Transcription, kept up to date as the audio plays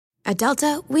At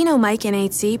Delta, we know Mike in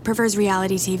 8C prefers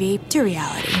reality TV to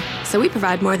reality. So we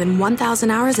provide more than 1,000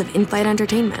 hours of in-flight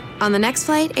entertainment. On the next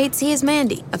flight, 8C is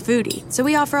Mandy, a foodie. So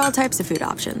we offer all types of food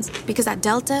options. Because at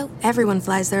Delta, everyone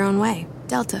flies their own way.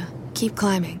 Delta, keep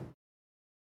climbing.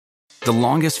 The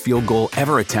longest field goal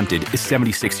ever attempted is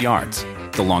 76 yards.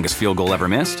 The longest field goal ever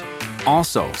missed?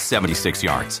 Also 76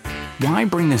 yards. Why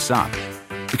bring this up?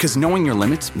 Because knowing your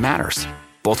limits matters,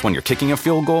 both when you're kicking a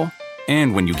field goal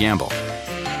and when you gamble.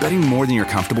 Betting more than you're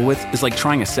comfortable with is like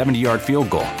trying a 70-yard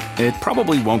field goal. It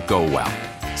probably won't go well.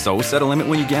 So set a limit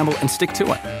when you gamble and stick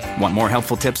to it. Want more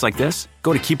helpful tips like this?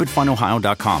 Go to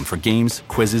keepitfunohio.com for games,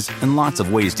 quizzes, and lots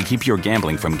of ways to keep your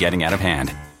gambling from getting out of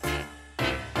hand.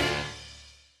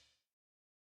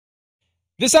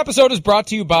 This episode is brought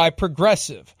to you by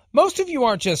Progressive. Most of you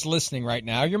aren't just listening right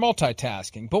now, you're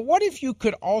multitasking. But what if you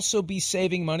could also be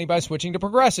saving money by switching to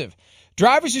Progressive?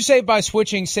 Drivers who save by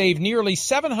switching save nearly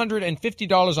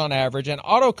 $750 on average, and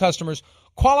auto customers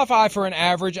qualify for an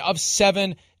average of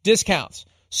 7 discounts.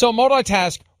 So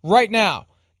multitask right now.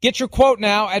 Get your quote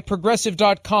now at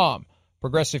Progressive.com.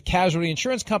 Progressive Casualty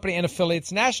Insurance Company and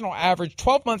affiliates, national average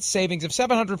 12-month savings of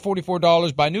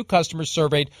 $744 by new customers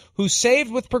surveyed who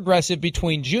saved with Progressive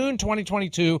between June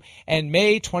 2022 and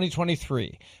May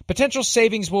 2023. Potential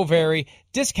savings will vary.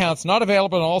 Discounts not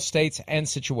available in all states and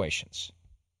situations.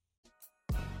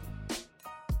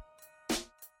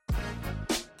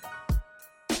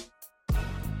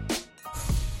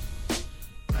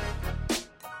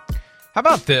 How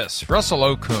about this? Russell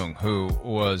Okung, who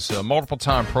was a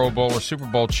multiple-time Pro Bowler, Super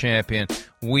Bowl champion.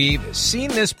 We've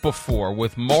seen this before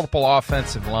with multiple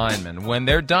offensive linemen. When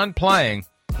they're done playing,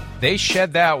 they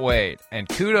shed that weight. And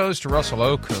kudos to Russell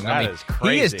Okung. That is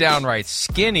crazy. He is downright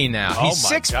skinny now. Oh, he's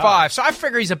my 6'5", God. so I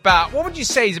figure he's about, what would you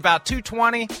say, he's about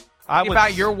 220?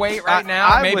 About your weight right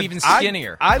now, maybe even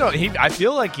skinnier. I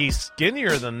feel like he's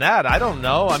skinnier than that. I don't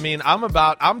know. I mean, I'm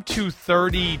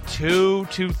 232,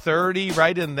 230,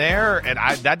 right in there, and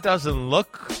that doesn't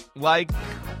look like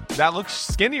that. Looks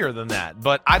skinnier than that,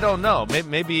 but I don't know.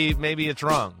 Maybe it's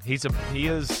wrong. He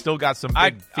has still got some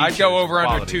big I'd go over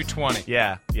under qualities. 220.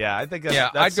 Yeah. I think that's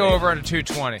I'd that's go safe. over under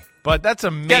 220. But that's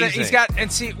amazing. He's got,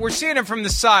 and see, we're seeing him from the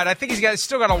side. I think he's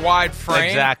still got a wide frame.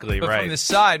 Exactly, but right. From the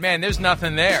side, man, there's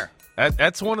nothing there.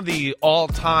 That's one of the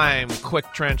all-time quick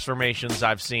transformations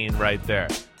I've seen right there.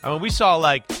 I mean, we saw,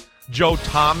 like, Joe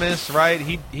Thomas, right?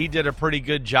 He did a pretty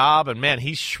good job, and, man,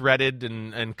 he's shredded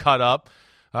and cut up.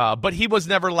 But he was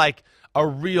never, like, a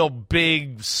real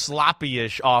big,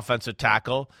 sloppy-ish offensive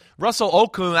tackle. Russell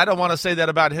Okung, I don't want to say that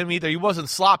about him either. He wasn't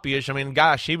sloppy-ish. I mean,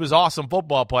 gosh, he was an awesome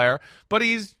football player. But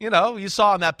he's, you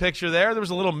saw in that picture there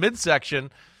was a little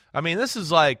midsection. I mean, this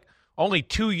is like only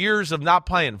 2 years of not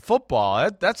playing football.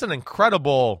 That's an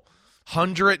incredible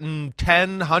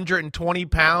 110,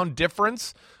 120-pound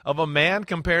difference of a man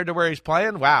compared to where he's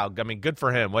playing. Wow. I mean, good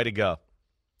for him. Way to go.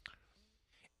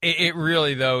 It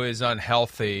really, though, is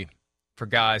unhealthy for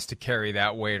guys to carry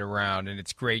that weight around, and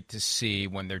it's great to see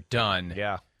when they're done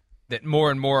that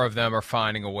more and more of them are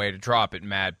finding a way to drop it.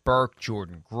 Matt Burke,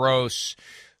 Jordan Gross.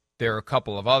 There are a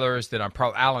couple of others that I'm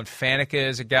probably – Alan Faneca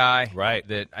is a guy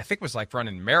that I think was like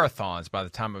running marathons by the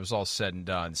time it was all said and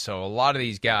done. So a lot of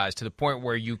these guys, to the point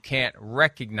where you can't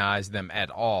recognize them at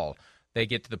all, they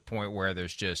get to the point where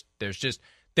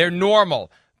they're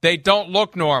normal. They don't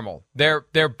look normal. They're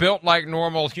built like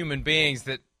normal human beings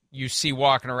that you see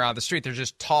walking around the street. They're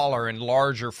just taller and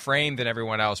larger frame than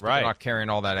everyone else, but they're not carrying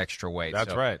all that extra weight.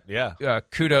 That's right, yeah.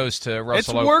 Kudos to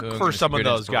Russell Okung. It's work for some of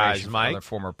those guys, Mike. Other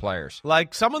former players.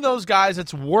 Like, some of those guys,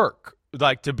 it's work,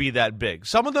 like, to be that big.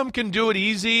 Some of them can do it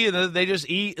easy, and they just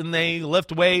eat and they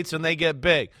lift weights and they get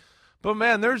big. But,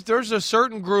 man, there's a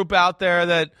certain group out there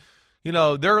that,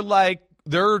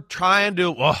 they're trying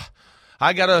to,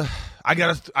 I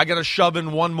gotta shove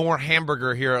in one more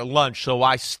hamburger here at lunch, so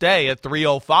I stay at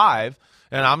 305,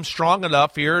 and I'm strong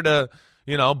enough here to,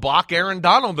 block Aaron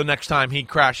Donald the next time he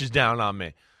crashes down on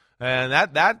me. And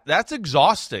that's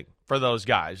exhausting for those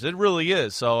guys. It really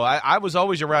is. So I was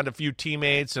always around a few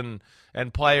teammates and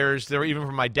players, they're even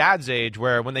from my dad's age,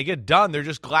 where when they get done, they're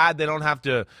just glad they don't have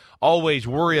to always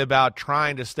worry about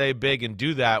trying to stay big and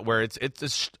do that, where it's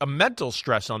a mental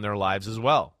stress on their lives as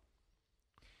well.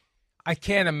 I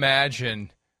can't imagine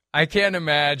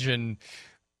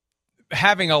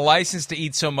having a license to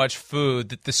eat so much food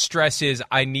that the stress is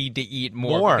I need to eat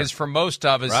more. Because for most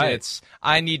of us, it's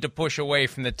I need to push away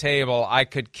from the table. I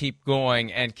could keep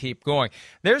going and keep going.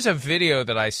 There's a video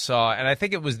that I saw, and I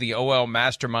think it was the OL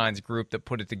Masterminds group that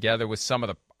put it together with some of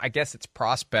the, I guess it's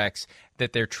prospects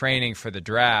that they're training for the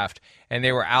draft, and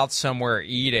they were out somewhere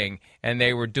eating, and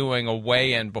they were doing a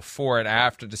weigh-in before and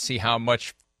after to see how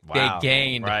much they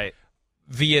gained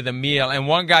via the meal, and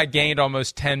one guy gained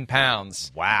almost 10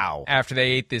 pounds. Wow. After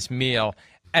they ate this meal.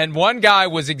 And one guy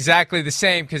was exactly the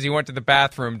same because he went to the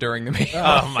bathroom during the meal.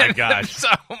 Oh, my gosh.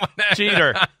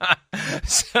 Cheater.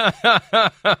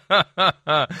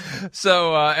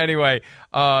 Anyway,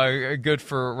 good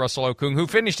for Russell Okung, who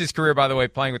finished his career, by the way,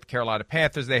 playing with the Carolina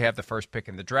Panthers. They have the first pick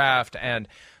in the draft. And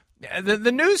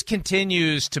the news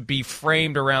continues to be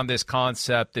framed around this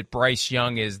concept that Bryce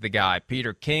Young is the guy.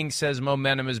 Peter King says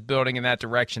momentum is building in that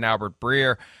direction. Albert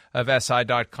Breer of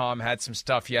SI.com had some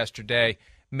stuff yesterday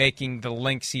making the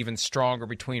links even stronger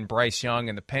between Bryce Young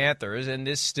and the Panthers, and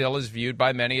this still is viewed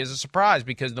by many as a surprise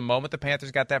because the moment the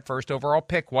Panthers got that first overall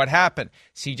pick, what happened?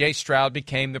 C.J. Stroud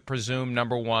became the presumed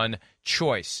number one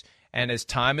choice. And as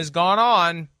time has gone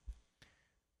on,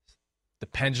 the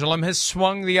pendulum has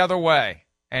swung the other way,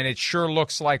 and it sure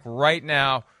looks like right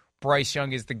now Bryce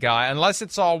Young is the guy. Unless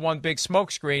it's all one big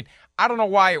smokescreen, I don't know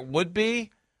why it would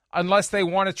be, unless they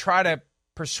want to try to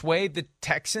persuade the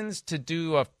Texans to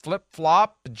do a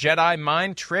flip-flop, Jedi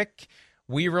mind trick.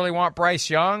 We really want Bryce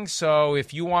Young, so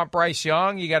if you want Bryce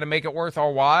Young, you got to make it worth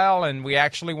our while, and we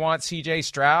actually want C.J.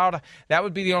 Stroud. That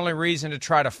would be the only reason to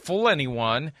try to fool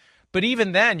anyone. But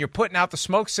even then, you're putting out the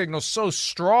smoke signals so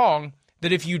strong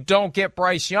that if you don't get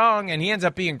Bryce Young and he ends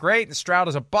up being great and Stroud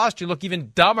is a bust, you look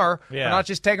even dumber for not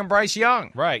just taking Bryce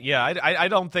Young. Right, yeah. I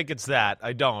don't think it's that.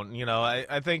 I don't.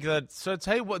 I think that, so it's,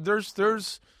 hey,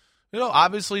 there's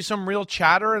obviously some real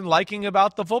chatter and liking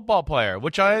about the football player,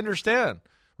 which I understand,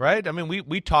 right? I mean,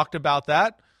 we talked about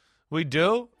that. We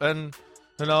do. And,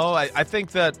 I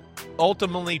think that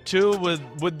ultimately, too,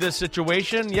 with this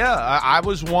situation, I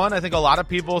was one. I think a lot of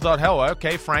people thought, hell,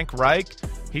 okay, Frank Reich,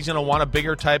 he's going to want a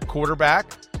bigger type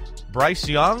quarterback. Bryce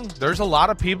Young, there's a lot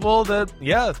of people that,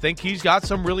 think he's got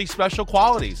some really special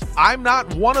qualities. I'm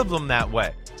not one of them that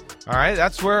way. All right?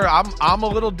 That's where I'm a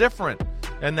little different.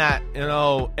 And that,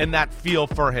 in that feel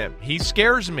for him. He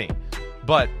scares me.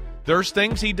 But there's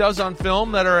things he does on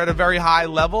film that are at a very high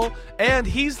level. And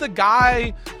he's the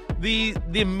guy, the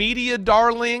media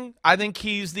darling. I think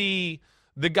he's the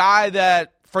guy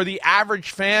that, for the average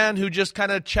fan who just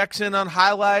kind of checks in on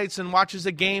highlights and watches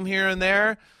a game here and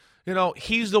there,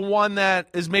 he's the one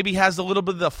that maybe has a little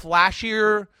bit of the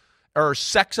flashier or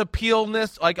sex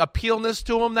appealness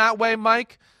to him that way,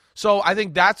 Mike. So I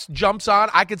think that jumps on.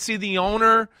 I could see the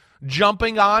owner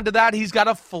jumping onto that. He's got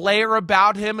a flair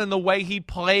about him and the way he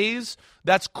plays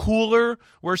that's cooler,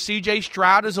 where C.J.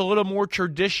 Stroud is a little more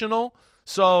traditional.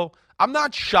 So I'm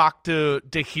not shocked to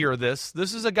hear this.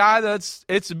 This is a guy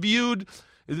it's viewed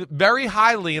very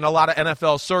highly in a lot of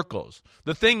NFL circles.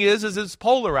 The thing is it's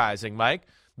polarizing, Mike.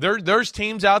 There's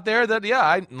teams out there that,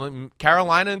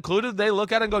 Carolina included, they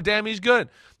look at it and go, damn, he's good.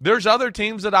 There's other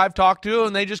teams that I've talked to,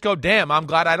 and they just go, damn, I'm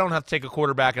glad I don't have to take a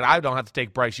quarterback, and I don't have to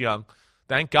take Bryce Young.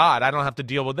 Thank God I don't have to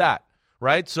deal with that,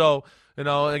 right? So,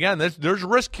 again, there's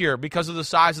risk here because of the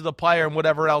size of the player and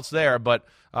whatever else there. But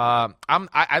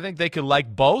I think they could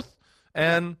like both,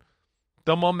 and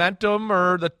the momentum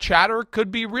or the chatter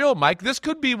could be real, Mike. This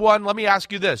could be one. Let me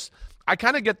ask you this. I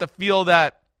kind of get the feel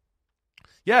that,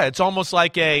 it's almost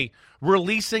like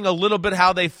releasing a little bit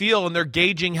how they feel, and they're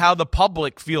gauging how the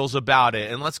public feels about it.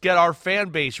 And let's get our fan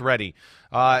base ready.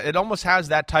 It almost has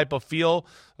that type of feel,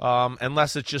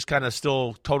 unless it's just kind of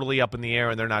still totally up in the air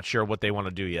and they're not sure what they want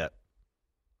to do yet.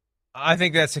 I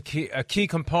think that's a key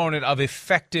component of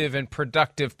effective and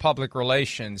productive public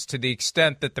relations. To the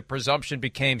extent that the presumption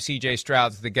became C.J.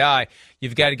 Stroud's the guy,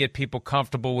 you've got to get people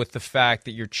comfortable with the fact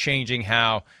that you're changing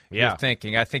how you're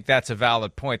thinking. I think that's a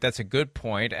valid point. That's a good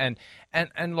point. And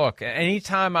look,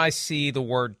 anytime I see the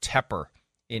word Tepper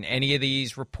in any of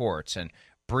these reports, and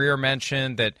Breer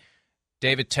mentioned that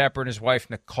David Tepper and his wife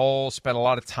Nicole spent a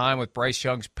lot of time with Bryce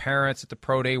Young's parents at the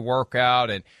pro day workout,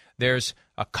 and there's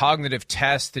a cognitive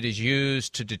test that is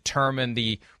used to determine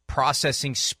the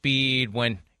processing speed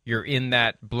when you're in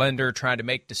that blender trying to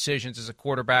make decisions as a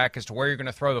quarterback as to where you're going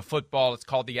to throw the football. It's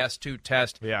called the S2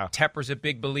 test. Yeah. Tepper's a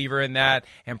big believer in that,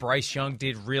 and Bryce Young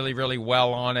did really, really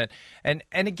well on it. And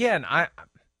again, I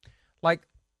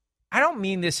don't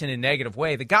mean this in a negative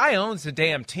way. The guy owns the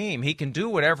damn team. He can do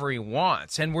whatever he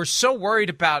wants. And we're so worried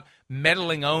about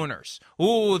meddling owners.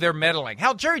 Ooh, they're meddling.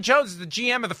 Hell, Jerry Jones is the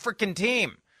GM of the freaking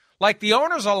team. Like, the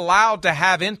owner's allowed to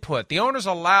have input. The owner's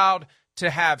allowed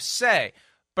to have say.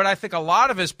 But I think a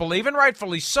lot of us believe, and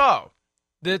rightfully so,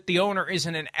 that the owner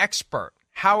isn't an expert.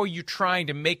 How are you trying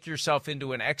to make yourself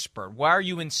into an expert? Why are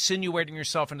you insinuating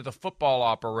yourself into the football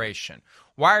operation?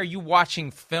 Why are you watching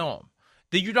film?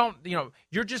 That you don't,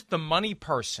 you're just the money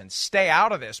person. Stay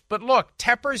out of this. But look,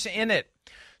 Tepper's in it.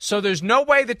 So there's no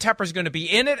way that Tepper's going to be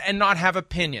in it and not have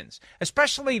opinions,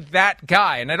 especially that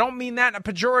guy. And I don't mean that in a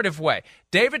pejorative way.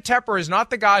 David Tepper is not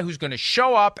the guy who's going to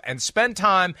show up and spend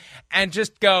time and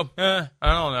just go, I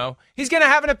don't know. He's going to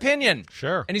have an opinion.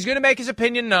 Sure. And he's going to make his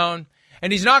opinion known.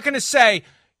 And he's not going to say,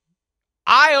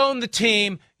 I own the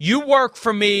team, you work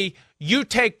for me, you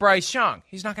take Bryce Young.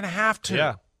 He's not going to have to.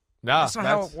 Yeah. No, that's not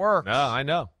how it works. No, I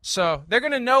know. So they're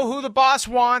going to know who the boss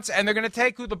wants, and they're going to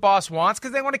take who the boss wants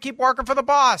because they want to keep working for the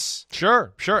boss.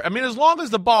 Sure. I mean, as long as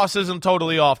the boss isn't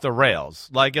totally off the rails.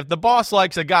 Like, if the boss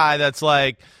likes a guy that's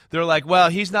like, they're like,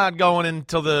 well, he's not going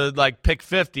until the, like, pick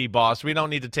 50, boss. We don't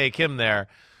need to take him there.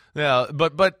 Yeah,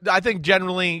 but I think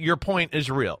generally your point is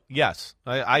real. Yes,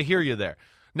 I hear you there.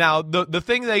 Now, the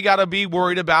thing they got to be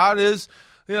worried about is,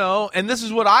 and this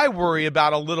is what I worry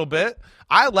about a little bit.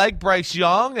 I like Bryce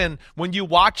Young, and when you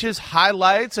watch his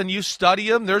highlights and you study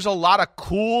him, there's a lot of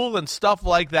cool and stuff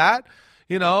like that.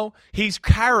 He's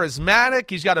charismatic.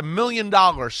 He's got $1 million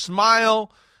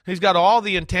smile. He's got all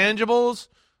the intangibles.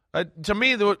 To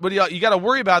me, what you got to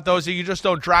worry about, though, is that you just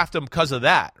don't draft him because of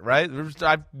that, right?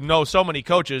 I know so many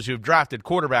coaches who've drafted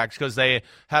quarterbacks because they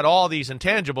had all these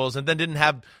intangibles and then didn't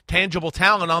have tangible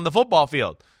talent on the football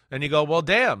field. And you go, well,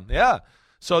 damn, yeah.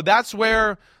 So that's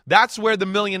where the $1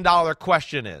 million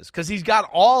question is, because he's got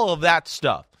all of that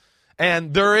stuff.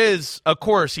 And there is, of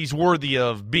course, he's worthy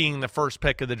of being the first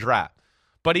pick of the draft.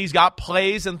 But he's got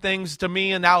plays and things to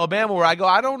me in Alabama where I go,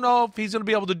 I don't know if he's going to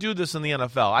be able to do this in the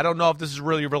NFL. I don't know if this is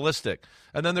really realistic.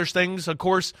 And then there's things, of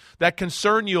course, that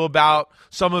concern you about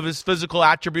some of his physical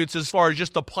attributes as far as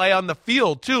just the play on the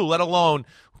field, too, let alone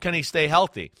can he stay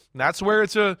healthy. And that's where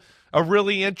it's a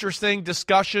really interesting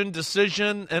discussion,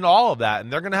 decision, and all of that.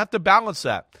 And they're going to have to balance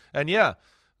that. And, yeah,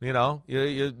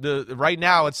 right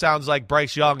now it sounds like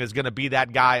Bryce Young is going to be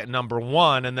that guy at number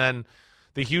 1. And then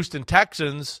the Houston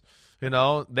Texans,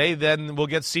 they then will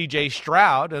get C.J.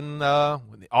 Stroud, and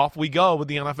off we go with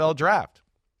the NFL draft.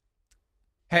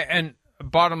 Hey, and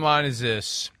bottom line is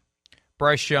this.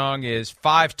 Bryce Young is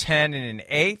 5'10" and an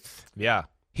eighth. Yeah.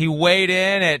 He weighed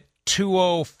in at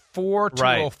 204,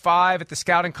 205 at the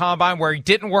scouting combine, where he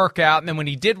didn't work out. And then when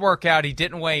he did work out, he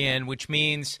didn't weigh in, which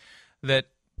means that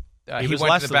he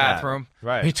went to the bathroom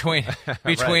between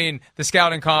the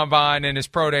scouting combine and his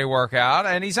pro day workout,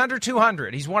 and he's under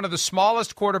 200. He's one of the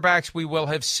smallest quarterbacks we will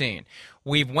have seen.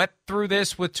 We've went through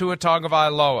this with Tua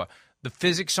Tagovailoa. The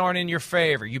physics aren't in your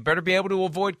favor. You better be able to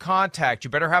avoid contact. You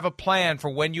better have a plan for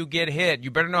when you get hit.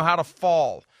 You better know how to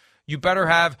fall. You better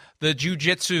have the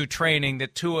jiu-jitsu training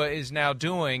that Tua is now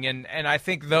doing, and I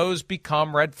think those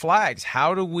become red flags.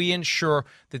 How do we ensure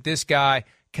that this guy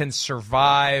can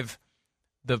survive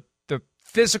the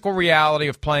physical reality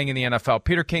of playing in the NFL?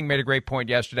 Peter King made a great point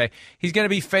yesterday. He's going to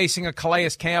be facing a Calais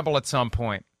Campbell at some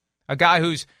point, a guy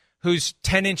who's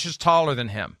 10 inches taller than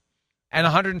him and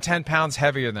 110 pounds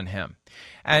heavier than him.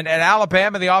 And at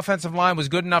Alabama, the offensive line was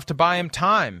good enough to buy him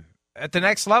time. At the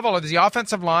next level, is the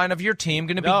offensive line of your team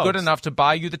going to be good enough to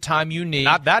buy you the time you need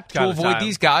to avoid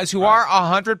these guys who are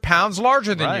 100 pounds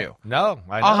larger than you? No,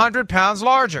 I know. 100 pounds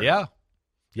larger. Yeah.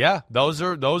 Yeah, those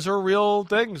are real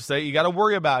things that you got to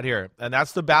worry about here, and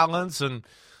that's the balance, and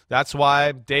that's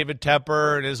why David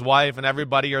Tepper and his wife and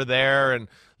everybody are there, and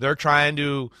they're trying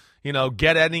to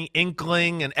get any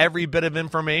inkling and every bit of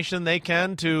information they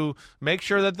can to make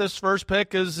sure that this first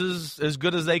pick is as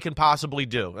good as they can possibly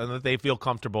do, and that they feel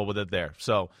comfortable with it there.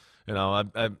 So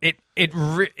it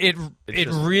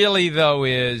really though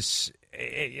is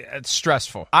it's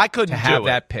stressful. I couldn't have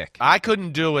that pick. I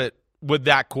couldn't do it with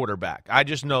that quarterback. I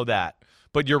just know that.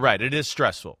 But you're right. It is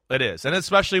stressful. It is. And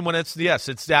especially when it's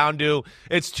down to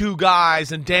it's two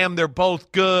guys and damn, they're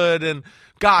both good. And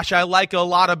gosh, I like a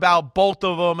lot about both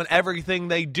of them and everything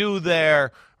they do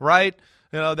there, right?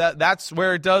 That's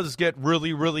where it does get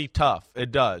really, really tough.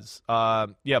 It does.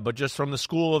 But just from the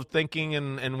school of thinking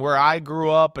and where I grew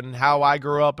up and how I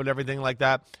grew up and everything like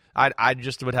that, I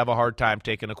just would have a hard time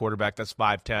taking a quarterback that's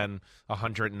 5'10",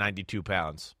 192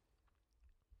 pounds.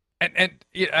 And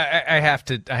I have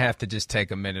to just take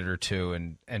a minute or two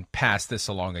and pass this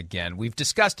along again. We've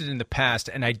discussed it in the past,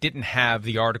 and I didn't have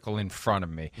the article in front of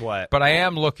me. What? But I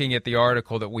am looking at the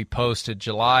article that we posted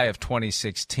July of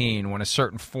 2016 when a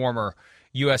certain former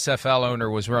USFL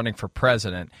owner was running for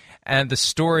president, and the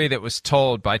story that was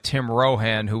told by Tim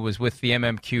Rohan, who was with the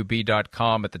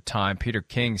MMQB.com at the time, Peter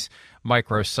King's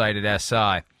microsite at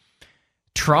SI.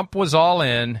 Trump was all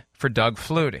in for Doug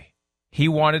Flutie. He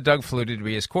wanted Doug Flutie to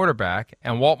be his quarterback,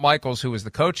 and Walt Michaels, who was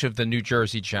the coach of the New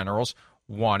Jersey Generals,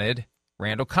 wanted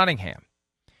Randall Cunningham.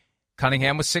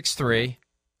 Cunningham was 6'3",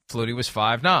 Flutie was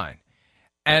 5'9".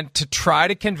 And to try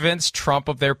to convince Trump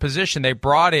of their position, they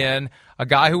brought in a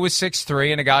guy who was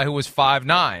 6'3" and a guy who was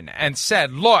 5'9", and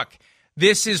said, look,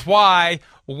 this is why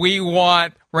we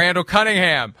want Randall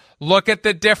Cunningham. Look at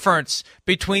the difference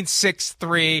between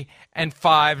 6'3" and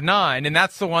 5'9", and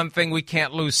that's the one thing we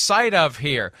can't lose sight of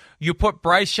here. You put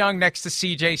Bryce Young next to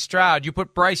C.J. Stroud. You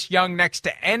put Bryce Young next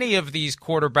to any of these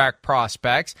quarterback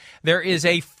prospects. There is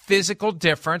a physical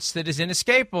difference that is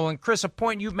inescapable. And, Chris, a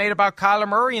point you've made about Kyler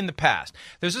Murray in the past.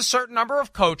 There's a certain number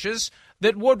of coaches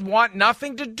that would want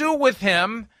nothing to do with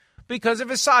him because of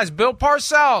his size. Bill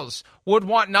Parcells would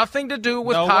want nothing to do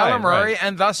with Kyler Murray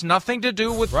and thus nothing to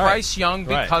do with Bryce Young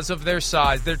because of their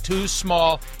size. They're too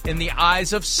small in the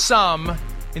eyes of some.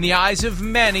 In the eyes of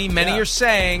many are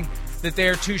saying that they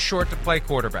are too short to play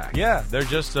quarterback. Yeah, they're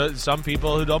just some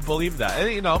people who don't believe that.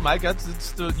 And, you know, Mike,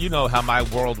 you know how my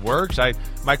world works.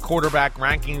 My quarterback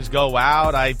rankings go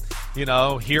out. I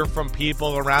hear from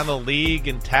people around the league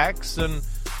and texts, and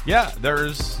yeah,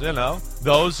 there's,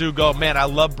 those who go, man, I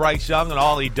love Bryce Young and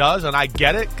all he does, and I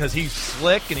get it because he's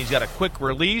slick and he's got a quick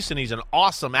release and he's an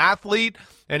awesome athlete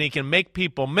and he can make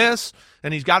people miss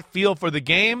and he's got feel for the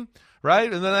game,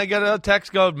 right? And then I get a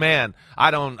text go, man,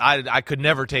 I could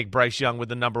never take Bryce Young with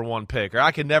the number 1 pick, or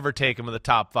I could never take him with the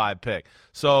top 5 pick.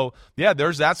 So, yeah,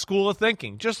 there's that school of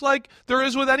thinking, just like there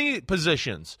is with any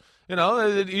positions.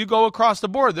 You go across the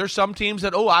board. There's some teams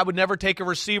that, I would never take a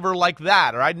receiver like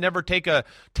that, or I'd never take a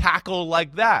tackle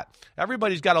like that.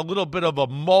 Everybody's got a little bit of a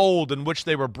mold in which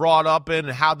they were brought up in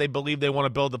and how they believe they want to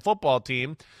build the football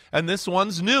team, and this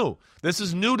one's new. This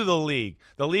is new to the league.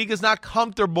 The league is not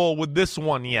comfortable with this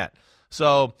one yet.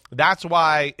 So that's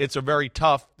why it's a very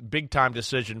tough, big-time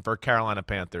decision for Carolina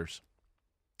Panthers.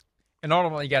 And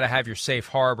ultimately, you got to have your safe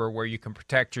harbor where you can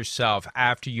protect yourself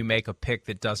after you make a pick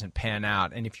that doesn't pan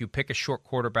out. And if you pick a short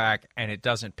quarterback and it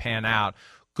doesn't pan out,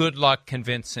 good luck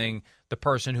convincing the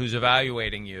person who's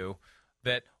evaluating you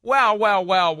that, well,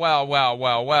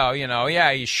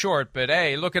 yeah, he's short, but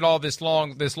hey, look at all this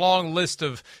long list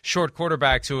of short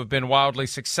quarterbacks who have been wildly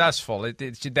successful.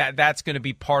 That's going to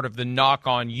be part of the knock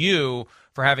on you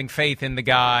for having faith in the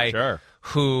guy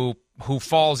who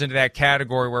falls into that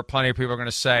category where plenty of people are going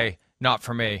to say, not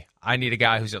for me. I need a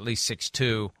guy who's at least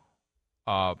 6'2",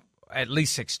 at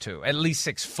least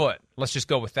 6 foot. Let's just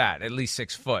go with that, at least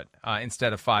 6 foot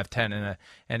instead of 5'10"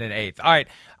 and an eighth. All right,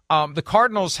 the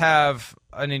Cardinals have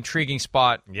an intriguing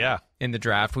spot in the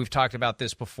draft. We've talked about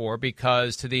this before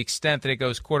because to the extent that it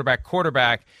goes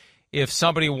quarterback, if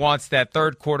somebody wants that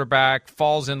third quarterback,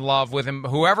 falls in love with him,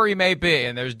 whoever he may be,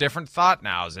 and there's different thought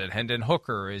now. Is it Hendon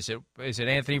Hooker? Is it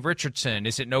Anthony Richardson?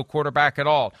 Is it no quarterback at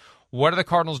all? What do the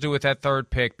Cardinals do with that third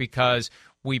pick? Because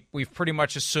we've pretty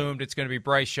much assumed it's going to be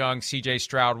Bryce Young, C.J.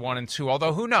 Stroud, 1 and 2.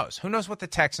 Although who knows? Who knows what the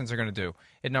Texans are going to do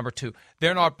at number 2?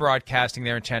 They're not broadcasting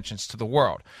their intentions to the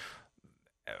world.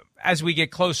 As we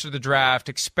get closer to the draft,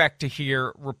 expect to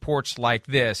hear reports like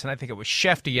this. And I think it was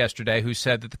Schefter yesterday who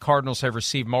said that the Cardinals have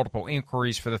received multiple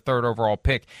inquiries for the third overall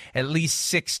pick. At least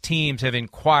 6 teams have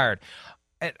inquired.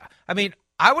 I mean,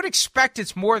 I would expect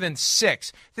it's more than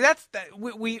 6.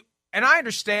 And I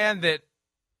understand that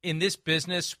in this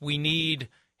business we need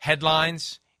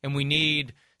headlines and we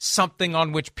need something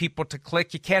on which people to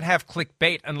click. You can't have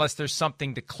clickbait unless there's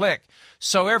something to click.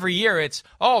 So every year it's,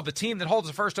 the team that holds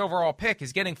the first overall pick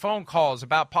is getting phone calls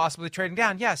about possibly trading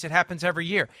down. Yes, it happens every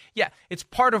year. Yeah, it's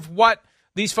part of what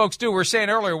these folks do. We were saying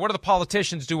earlier, what do the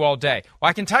politicians do all day? Well,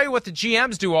 I can tell you what the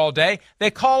GMs do all day. They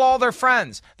call all their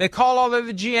friends. They call all of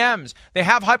the GMs. They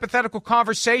have hypothetical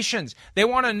conversations. They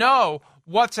want to know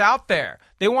what's out there.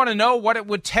 They want to know what it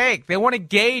would take. They want to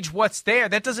gauge what's there.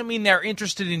 That doesn't mean they're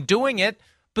interested in doing it,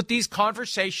 but these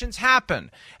conversations happen.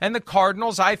 And the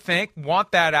Cardinals, I think,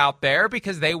 want that out there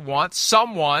because they want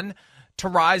someone to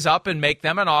rise up and make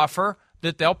them an offer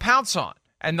that they'll pounce on.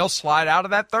 And they'll slide out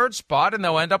of that third spot, and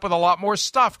they'll end up with a lot more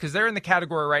stuff because they're in the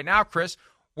category right now, Chris,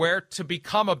 where to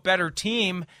become a better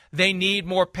team, they need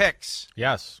more picks.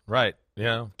 Yes, right.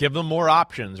 Give them more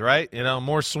options, right?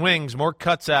 More swings, more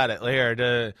cuts at it here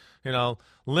to,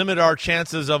 limit our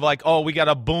chances of we got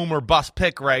a boom or bust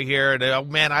pick right here.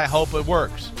 And, man, I hope it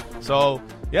works. So,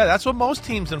 yeah, that's what most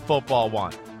teams in football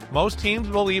want. Most teams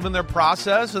believe in their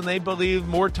process, and they believe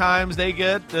more times they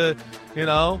get to,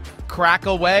 crack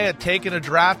away at taking a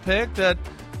draft pick that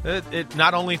it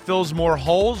not only fills more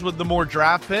holes with the more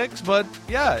draft picks, but,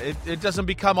 yeah, it doesn't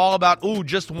become all about,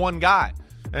 just one guy.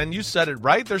 And you said it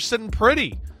right. They're sitting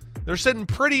pretty. They're sitting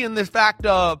pretty in the fact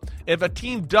of if a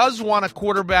team does want a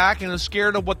quarterback and is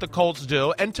scared of what the Colts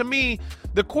do. And to me,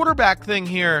 the quarterback thing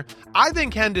here, I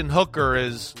think Hendon Hooker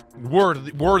is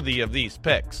worthy of these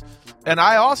picks. And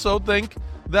I also think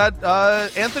that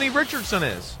Anthony Richardson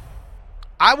is.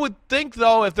 I would think,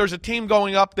 though, if there's a team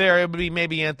going up there, it would be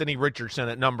maybe Anthony Richardson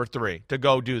at number 3 to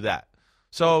go do that.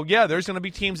 So, yeah, there's going to be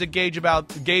teams that gauge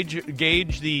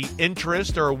the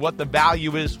interest or what the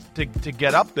value is to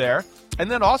get up there. And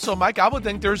then also, Mike, I would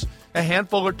think there's a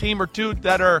handful or team or two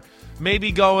that are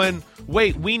maybe going,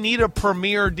 wait, we need a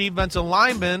premier defensive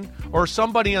lineman or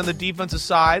somebody on the defensive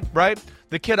side, right?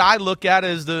 The kid I look at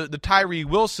is the Tyree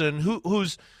Wilson,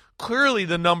 who's clearly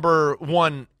the number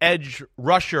 1 edge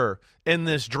rusher in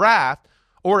this draft,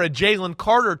 or a Jalen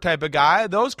Carter type of guy.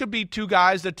 Those could be 2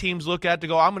 guys that teams look at to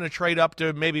go, I'm going to trade up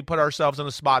to maybe put ourselves in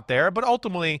a spot there. But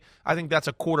ultimately, I think that's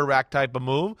a quarterback type of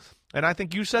move. And I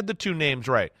think you said the 2 names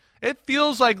right. It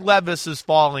feels like Levis is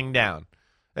falling down.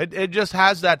 It just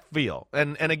has that feel.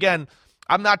 And again,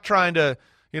 I'm not trying to,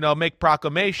 make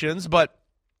proclamations, but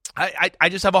I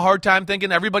just have a hard time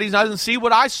thinking everybody doesn't see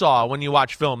what I saw when you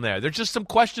watch film there. There's just some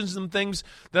questions and things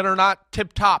that are not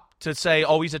tip-top to say,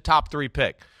 oh, he's a top 3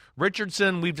 pick.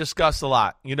 Richardson, we've discussed a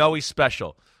lot. He's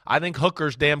special. I think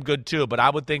Hooker's damn good too, but I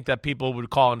would think that people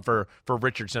would call in for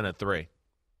Richardson at 3.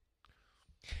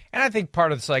 And I think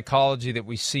part of the psychology that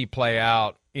we see play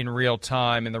out in real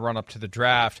time in the run-up to the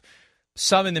draft,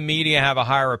 some in the media have a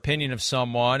higher opinion of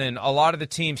someone, and a lot of the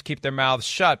teams keep their mouths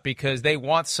shut because they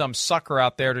want some sucker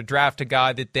out there to draft a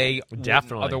guy that they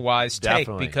wouldn't otherwise take.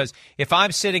 Because if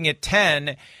I'm sitting at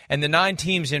 10 and the 9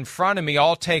 teams in front of me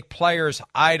all take players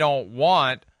I don't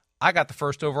want, I got the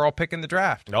first overall pick in the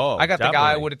draft. I got the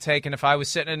guy I would have taken if I was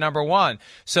sitting at number 1.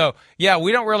 So, yeah,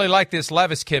 we don't really like this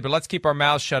Levis kid, but let's keep our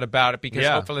mouths shut about it because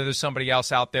hopefully there's somebody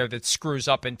else out there that screws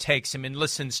up and takes him and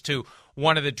listens to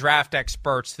one of the draft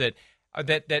experts that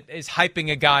is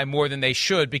hyping a guy more than they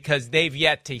should because they've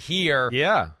yet to hear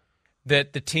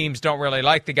that the teams don't really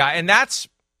like the guy. And that's,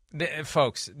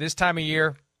 folks, this time of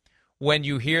year, when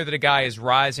you hear that a guy is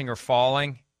rising or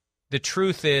falling, the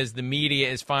truth is the media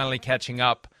is finally catching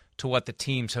up to what the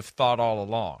teams have thought all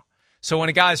along. So when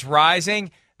a guy's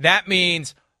rising, that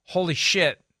means, holy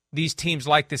shit, these teams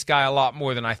like this guy a lot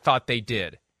more than I thought they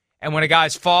did. And when a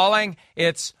guy's falling,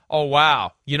 it's, oh,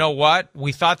 wow, you know what?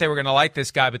 We thought they were going to like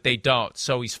this guy, but they don't,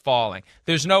 so he's falling.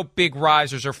 There's no big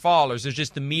risers or fallers. There's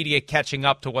just the media catching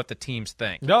up to what the teams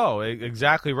think. No,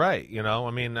 exactly right.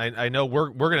 I know we're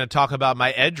going to talk about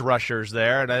my edge rushers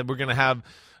there, and we're going to have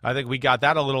 – I think we got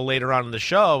that a little later on in the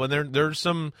show, and there's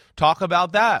some talk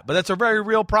about that. But that's a very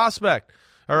real prospect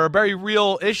or a very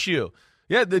real issue.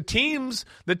 Yeah, the teams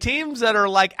that are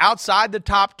like outside the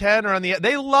top 10 or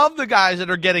they love the guys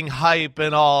that are getting hype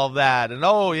and all of that. And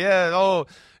all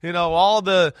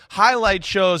the highlight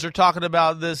shows are talking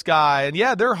about this guy. And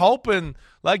yeah, they're hoping,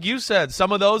 like you said,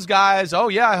 some of those guys,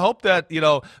 I hope that,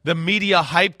 the media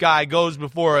hype guy goes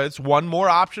before. It's one more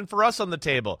option for us on the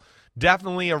table.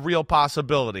 Definitely a real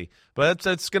possibility. But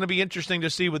it's going to be interesting to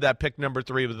see with that pick number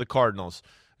 3 with the Cardinals.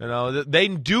 They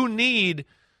do need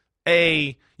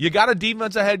you got a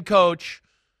defensive head coach.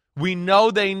 We know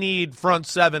they need front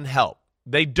 7 help.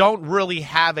 They don't really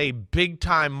have a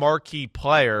big-time marquee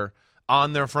player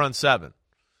on their front 7.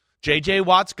 J.J.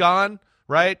 Watt's gone,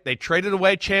 right? They traded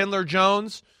away Chandler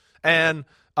Jones, and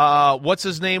what's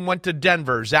his name went to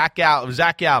Denver, Zach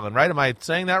Allen, right? Am I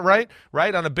saying that right?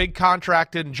 Right, on a big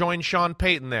contract and joined Sean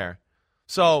Payton there.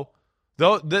 So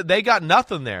they got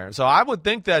nothing there. So I would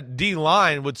think that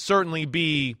D-line would certainly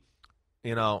be,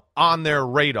 on their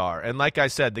radar. And like I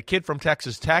said, the kid from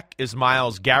Texas Tech is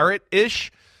Myles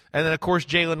Garrett-ish. And then, of course,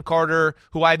 Jalen Carter,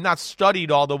 who I have not studied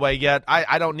all the way yet.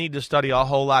 I don't need to study a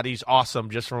whole lot. He's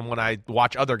awesome just from when I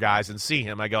watch other guys and see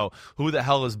him. I go, who the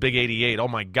hell is Big 88? Oh,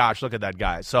 my gosh, look at that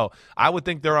guy. So I would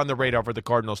think they're on the radar for the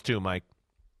Cardinals too, Mike.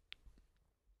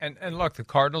 And look, the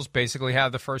Cardinals basically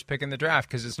have the first pick in the draft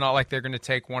because it's not like they're going to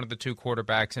take one of the 2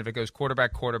 quarterbacks. And if it goes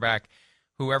quarterback,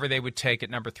 whoever they would take at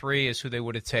number 3 is who they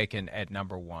would have taken at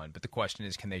number 1. But the question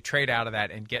is, can they trade out of that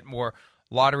and get more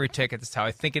lottery tickets? That's how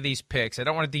I think of these picks. I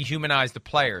don't want to dehumanize the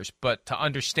players, but to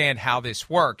understand how this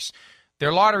works,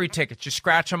 they're lottery tickets. Just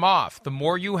scratch them off. The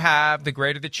more you have, the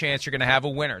greater the chance you're going to have a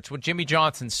winner. It's what Jimmy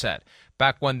Johnson said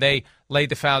back when they laid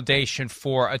the foundation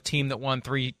for a team that won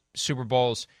 3 Super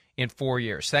Bowls in 4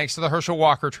 years. Thanks to the Herschel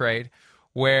Walker trade,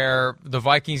 where the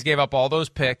Vikings gave up all those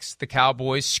picks, the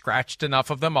Cowboys scratched enough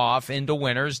of them off into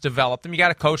winners, developed them. You got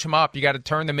to coach them up. You got to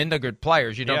turn them into good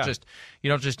players. You don't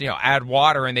just add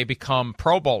water and they become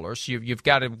Pro Bowlers. You've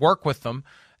got to work with them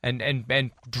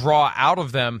and draw out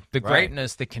of them the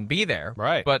greatness that can be there.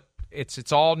 Right. But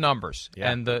it's all numbers.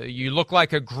 Yeah. And you look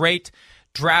like a great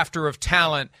drafter of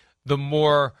talent the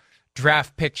more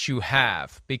draft picks you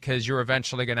have, because you're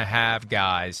eventually going to have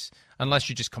guys, unless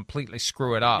you just completely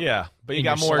screw it up. Yeah, but you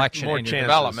got more selection more in chances. Your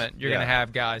development. You're going to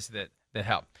have guys that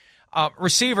help.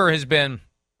 Receiver has been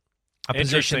a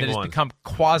position that has become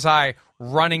quasi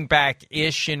running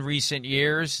back-ish in recent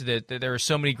years, that there are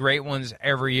so many great ones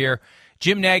every year.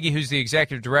 Jim Nagy, who's the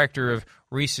executive director of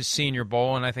Reese's Senior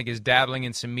Bowl, and I think is dabbling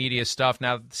in some media stuff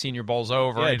now that the Senior Bowl's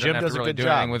over. Yeah, he Jim doesn't have does to a really good do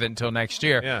job. anything with it until next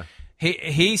year. Yeah.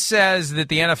 He says that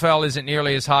the NFL isn't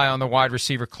nearly as high on the wide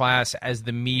receiver class as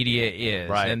the media is,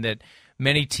 and that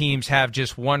many teams have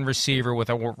just one receiver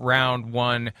with a round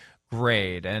one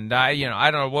grade. And I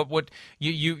don't know what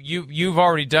you've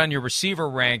already done your receiver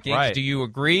rankings. Right. Do you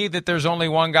agree that there's only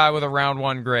one guy with a round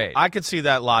one grade? I could see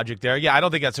that logic there. Yeah, I don't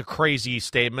think that's a crazy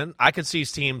statement. I could see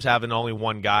teams having only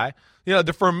one guy.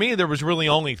 For me, there was really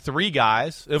only three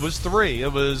guys. It was three.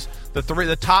 It was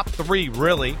the top three,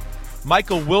 really.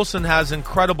 Michael Wilson has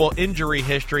incredible injury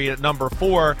history at number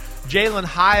 4. Jalen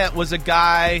Hyatt was a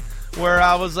guy where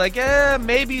I was like,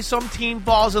 maybe some team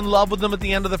falls in love with him at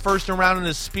the end of the first round in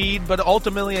his speed, but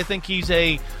ultimately I think he's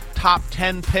a top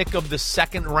 10 pick of the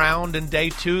second round in day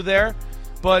 2 there.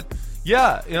 But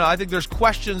yeah, I think there's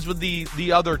questions with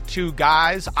the other two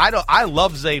guys. I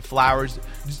love Zay Flowers.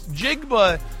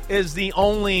 Jigba is the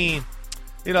only,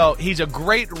 he's a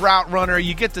great route runner.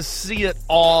 You get to see it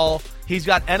all. He's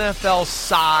got NFL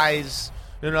size,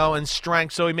 and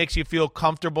strength, so he makes you feel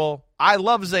comfortable. I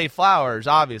love Zay Flowers,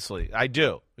 obviously. I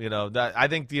do. I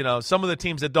think, some of the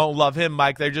teams that don't love him,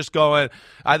 Mike, they're just going,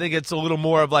 I think it's a little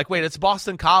more of like, wait, it's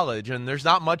Boston College, and there's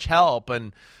not much help,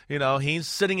 and, he's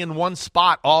sitting in one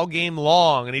spot all game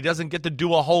long, and he doesn't get to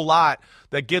do a whole lot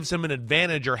that gives him an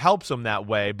advantage or helps him that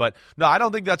way. But, no, I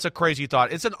don't think that's a crazy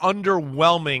thought. It's an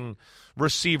underwhelming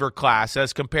receiver class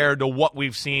as compared to what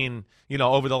we've seen,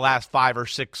 over the last 5 or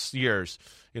 6 years.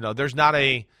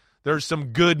 There's some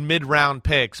good mid-round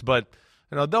picks, but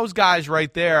those guys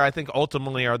right there, I think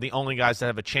ultimately are the only guys that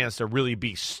have a chance to really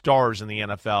be stars in the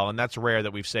NFL, and that's rare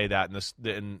that we say that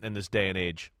in this day and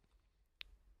age.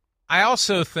 I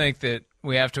also think that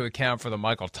we have to account for the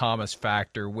Michael Thomas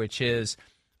factor, which is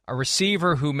a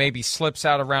receiver who maybe slips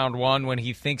out of round 1 when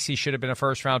he thinks he should have been a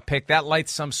first-round pick. That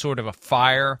lights some sort of a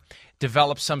fire,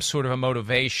 develops some sort of a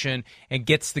motivation, and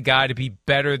gets the guy to be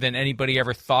better than anybody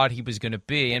ever thought he was going to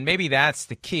be. And maybe that's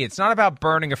the key. It's not about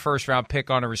burning a first-round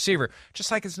pick on a receiver, just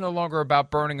like it's no longer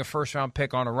about burning a first-round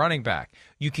pick on a running back.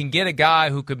 You can get a guy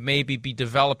who could maybe be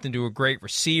developed into a great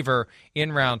receiver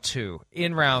in round 2,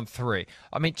 in round 3.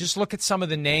 I mean, just look at some of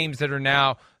the names that are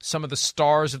now some of the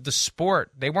stars of the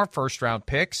sport. They weren't first-round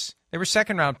picks. They were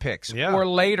second-round picks or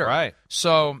later. Right.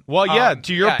 So,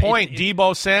 to your point,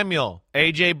 Deebo Samuel,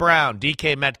 A.J. Brown,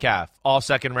 DK Metcalf, all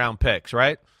second-round picks,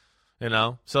 right?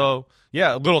 So,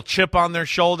 a little chip on their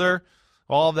shoulder,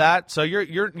 all of that. So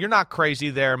you're not crazy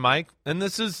there, Mike. And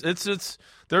this is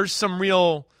there's some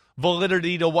real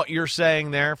validity to what you're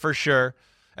saying there for sure.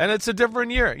 And it's a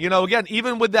different year. Again,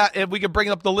 even with that, if we could bring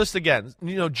up the list again,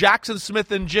 Jackson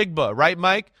Smith and Jigba, right,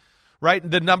 Mike? Right?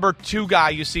 The number 2 guy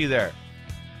you see there.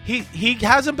 He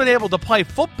hasn't been able to play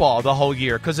football the whole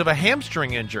year because of a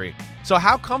hamstring injury. So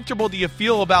how comfortable do you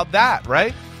feel about that,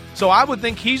 right? So I would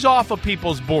think he's off of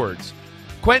people's boards.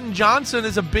 Quentin Johnson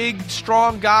is a big,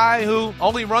 strong guy who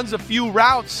only runs a few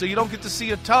routes, so you don't get to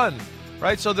see a ton,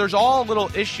 right? So there's all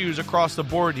little issues across the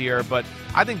board here, but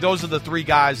I think those are the 3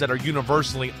 guys that are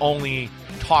universally only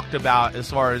talked about as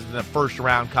far as the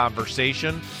first-round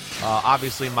conversation.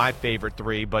 Obviously my favorite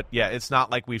 3, but yeah, it's not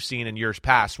like we've seen in years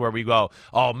past where we go,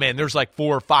 oh man, there's like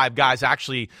 4 or 5 guys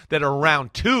actually that are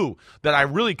round 2 that I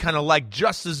really kind of like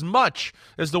just as much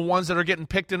as the ones that are getting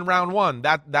picked in round 1.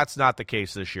 That's not the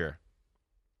case this year.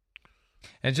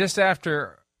 And just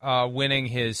after winning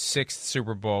his 6th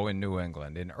Super Bowl in New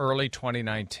England in early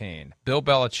 2019, Bill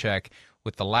Belichick,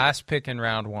 with the last pick in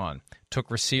round 1, took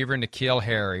receiver N'Keal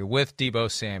Harry with Deebo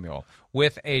Samuel,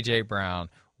 with A.J. Brown,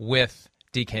 with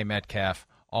DK Metcalf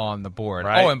on the board.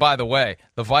 Right. Oh, and by the way,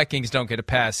 the Vikings don't get a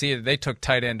pass either. They took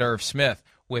tight end Irv Smith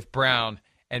with Brown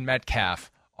and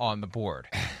Metcalf on the board.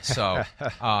 So,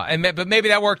 but maybe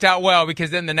that worked out well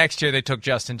because then the next year they took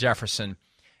Justin Jefferson,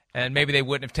 and maybe they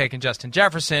wouldn't have taken Justin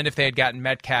Jefferson if they had gotten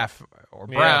Metcalf or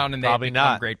Brown, and they'd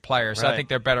become great players. So I think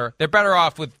they're better. They're better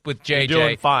off with JJ. You're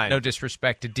doing fine. No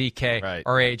disrespect to DK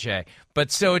or AJ, but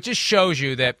still, it just shows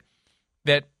you that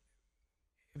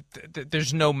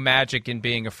there's no magic in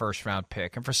being a first-round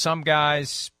pick. And for some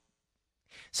guys,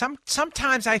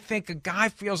 sometimes I think a guy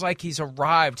feels like he's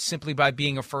arrived simply by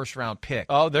being a first-round pick.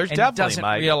 Oh, there's and definitely, doesn't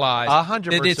Mike, realize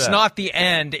 100%. that it's not the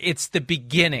end, it's the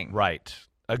beginning. Right.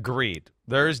 Agreed.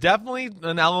 There's definitely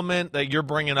an element that you're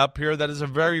bringing up here that is a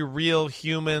very real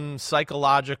human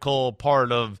psychological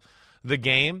part of the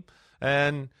game.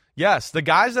 And Yes, the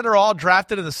guys that are all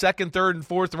drafted in the second, third, and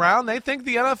fourth round, they think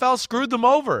the NFL screwed them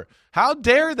over. How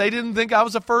dare they didn't think I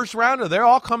was a first rounder? They're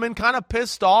all coming kind of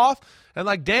pissed off and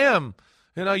like, damn,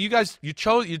 you guys, you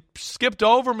skipped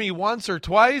over me once or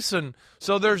twice, and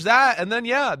so there's that. And then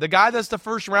the guy that's the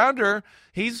first rounder,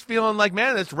 he's feeling like,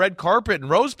 man, it's red carpet and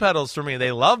rose petals for me.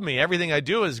 They love me. Everything I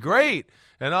do is great,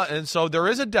 and so there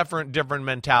is a different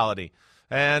mentality,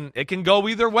 and it can go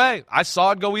either way. I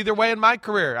saw it go either way in my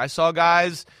career. I saw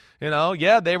guys.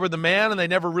 They were the man and they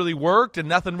never really worked and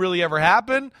nothing really ever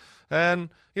happened. And,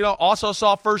 also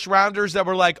saw first rounders that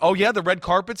were like, oh, yeah, the red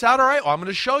carpet's out. All right, well, I'm going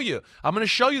to show you. I'm going to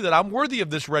show you that I'm worthy of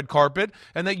this red carpet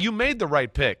and that you made the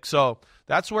right pick. So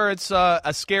that's where it's a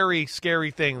scary,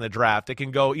 scary thing, the draft. It can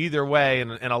go either way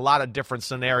in a lot of different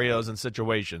scenarios and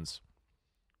situations.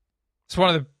 It's one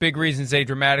of the big reasons they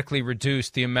dramatically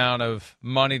reduced the amount of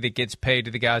money that gets paid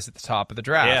to the guys at the top of the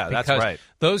draft. Yeah, that's right.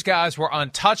 Those guys were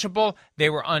untouchable. They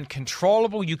were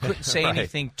uncontrollable. You couldn't say right.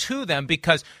 anything to them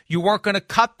because you weren't going to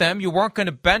cut them. You weren't going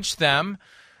to bench them.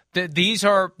 These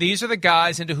are the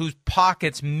guys into whose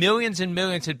pockets millions and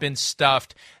millions had been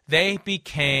stuffed. They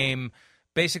became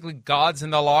basically gods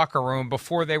in the locker room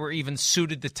before they were even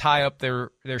suited to tie up their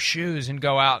shoes and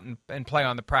go out and play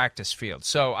on the practice field.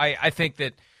 So I think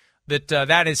that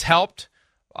has helped,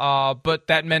 but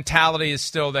that mentality is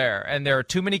still there. And there are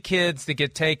too many kids that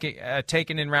get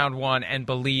taken in round one and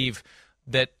believe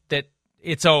that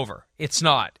it's over. It's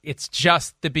not. It's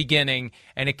just the beginning,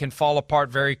 and it can fall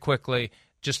apart very quickly.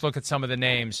 Just look at some of the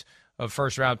names of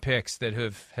first-round picks that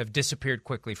have disappeared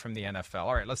quickly from the NFL.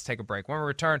 All right, let's take a break. When we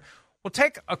return, we'll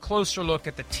take a closer look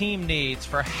at the team needs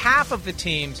for half of the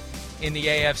teams in the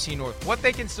AFC North, what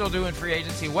they can still do in free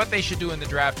agency, what they should do in the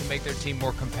draft to make their team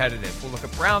more competitive. We'll look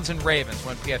at Browns and Ravens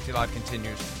when PFT Live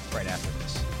continues right after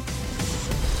this.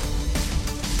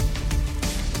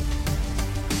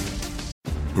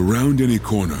 Around any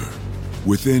corner,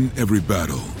 within every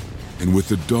battle, and with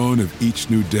the dawn of each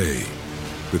new day,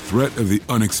 the threat of the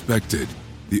unexpected,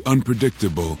 the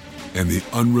unpredictable, and the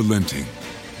unrelenting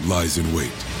lies in wait.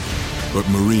 But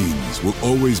Marines will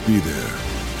always be there.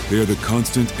 They are the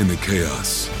constant in the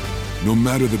chaos. No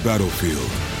matter the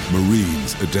battlefield,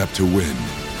 Marines adapt to win,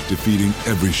 defeating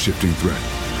every shifting threat,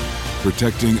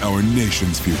 protecting our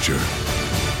nation's future.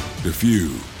 The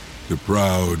few, the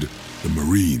proud, the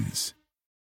Marines.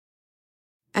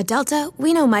 At Delta,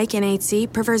 we know Mike in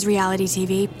 8C prefers reality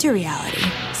TV to reality.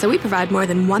 So we provide more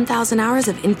than 1,000 hours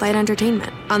of in-flight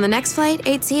entertainment. On the next flight,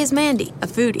 8C is Mandy, a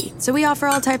foodie. So we offer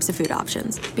all types of food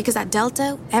options. Because at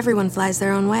Delta, everyone flies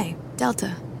their own way.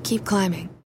 Delta, keep climbing.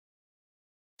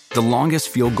 The longest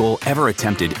field goal ever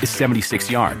attempted is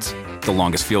 76 yards. The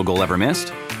longest field goal ever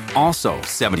missed? Also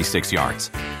 76 yards.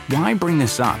 Why bring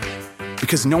this up?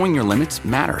 Because knowing your limits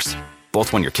matters,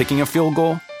 both when you're kicking a field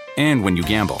goal and when you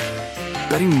gamble.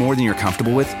 Betting more than you're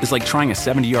comfortable with is like trying a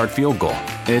 70-yard field goal.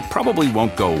 It probably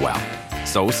won't go well.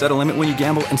 So set a limit when you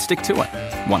gamble and stick to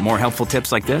it. Want more helpful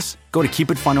tips like this? Go to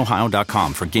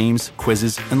keepitfunohio.com for games,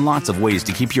 quizzes, and lots of ways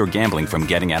to keep your gambling from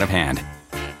getting out of hand.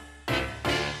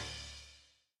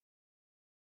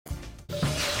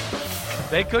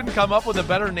 They couldn't come up with a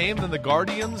better name than the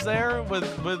Guardians there with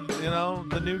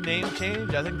the new name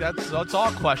change. I think that's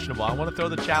all questionable. I want to throw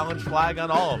the challenge flag on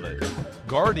all of it.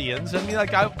 Guardians. I mean,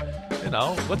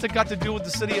 what's it got to do with the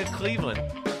city of Cleveland?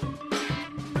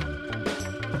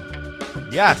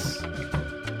 Yes.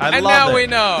 I love it. Now we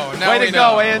know. Way to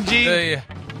go, Angie.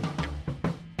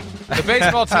 The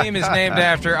baseball team is named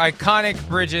after iconic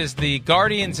bridges, the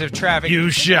Guardians of Traffic. You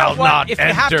shall not if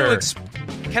enter. You have to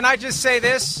can I just say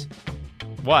this?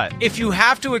 What? If you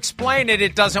have to explain it,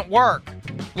 it doesn't work.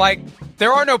 Like,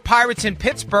 there are no Pirates in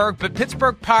Pittsburgh, but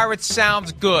Pittsburgh Pirates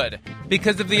sounds good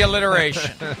because of the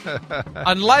alliteration.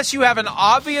 Unless you have an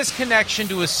obvious connection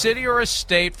to a city or a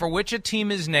state for which a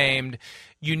team is named,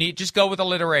 you need just go with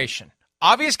alliteration.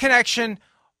 Obvious connection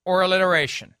or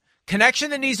alliteration.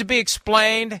 Connection that needs to be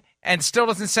explained and still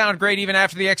doesn't sound great even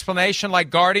after the explanation,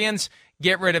 like Guardians,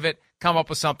 get rid of it. Come up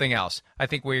with something else. I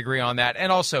think we agree on that.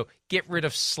 And also, get rid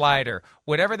of Slider,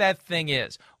 whatever that thing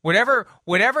is. Whatever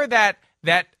that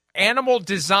animal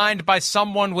designed by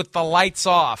someone with the lights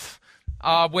off,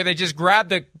 where they just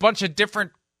grabbed a bunch of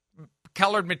different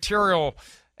colored material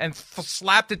and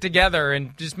slapped it together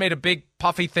and just made a big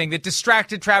puffy thing that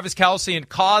distracted Travis Kelce and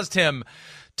caused him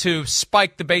to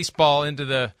spike the baseball into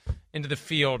the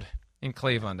field in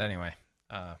Cleveland. Anyway.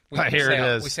 We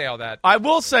say all that. I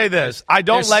will say this. I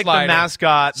don't like the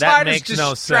mascot. That makes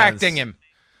no sense. Distracting him.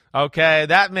 Okay,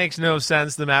 that makes no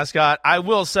sense, the mascot. I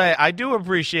will say I do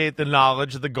appreciate the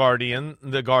knowledge of the Guardian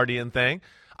thing.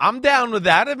 I'm down with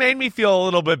that. It made me feel a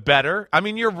little bit better. I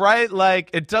mean, you're right. Like,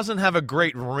 it doesn't have a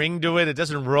great ring to it. It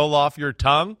doesn't roll off your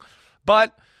tongue.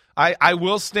 But I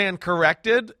will stand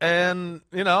corrected. And,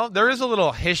 there is a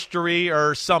little history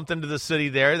or something to the city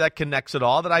there that connects it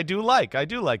all that I do like. I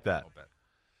do like that.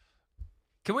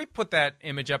 Can we put that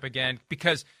image up again?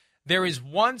 Because there is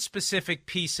one specific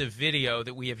piece of video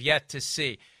that we have yet to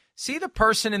see. See the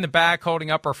person in the back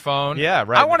holding up her phone? Yeah,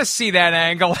 right. I want to see that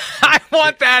angle. I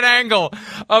want that angle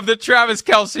of the Travis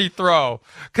Kelce throw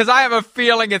because I have a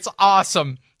feeling it's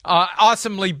awesome,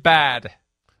 awesomely bad.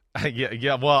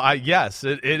 Yeah. Well, yes,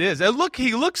 it is. And look,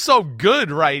 he looks so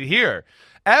good right here.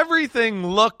 Everything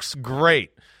looks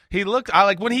great. He looked.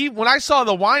 When I saw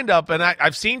the windup, and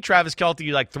I've seen Travis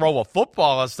Kelce throw a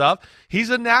football and stuff. He's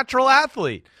a natural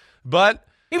athlete, but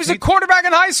he was a quarterback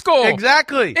in high school.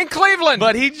 Exactly. In Cleveland.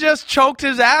 But he just choked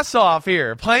his ass off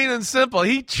here, plain and simple.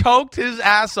 He choked his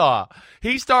ass off.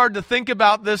 He started to think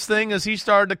about this thing as he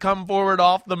started to come forward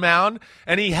off the mound,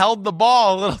 and he held the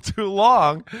ball a little too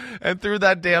long and threw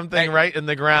that damn thing right in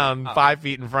the ground 5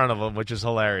 feet in front of him, which is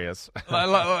hilarious.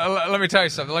 Let me tell you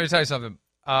something.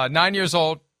 9 years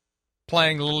old,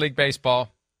 playing Little League Baseball.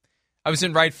 I was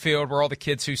in right field where all the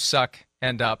kids who suck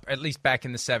end up, at least back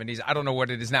in the 70s. I don't know what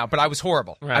it is now, but I was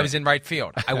horrible. Right. I was in right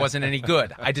field. I wasn't any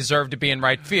good. I deserved to be in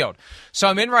right field. So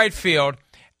I'm in right field,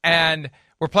 and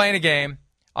we're playing a game,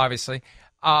 obviously,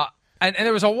 and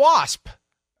there was a wasp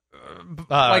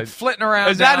flitting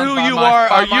around. Is that who you are?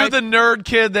 Are you the nerd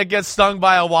kid that gets stung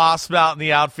by a wasp out in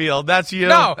the outfield? That's you?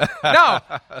 No.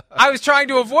 I was trying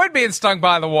to avoid being stung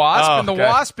by the wasp, and the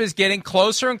wasp is getting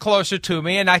closer and closer to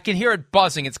me, and I can hear it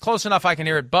buzzing. It's close enough I can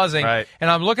hear it buzzing, right. And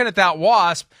I'm looking at that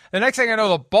wasp. The next thing I know,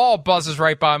 the ball buzzes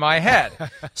right by my head.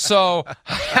 So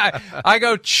I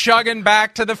go chugging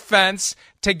back to the fence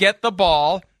to get the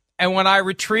ball, and when I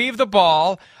retrieve the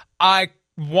ball, I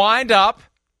wind up,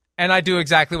 and I do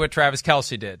exactly what Travis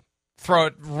Kelce did. Throw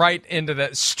it right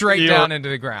down into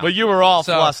the ground. But you were all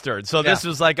flustered. So this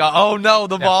was like, oh no,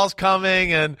 the ball's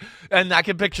coming. And I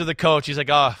can picture the coach. He's like,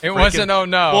 oh, it wasn't oh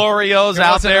no. Florio's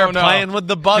out there playing with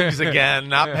the bugs again,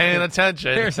 not paying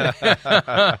attention.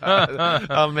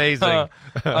 Amazing.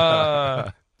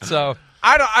 So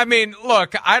I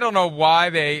don't know why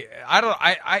I don't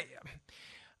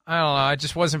know. I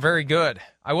just wasn't very good.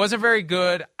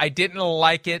 I didn't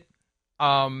like it.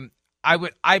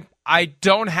 I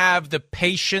don't have the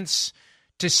patience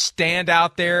to stand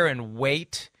out there and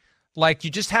wait. Like,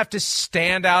 you just have to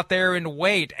stand out there and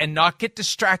wait and not get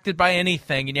distracted by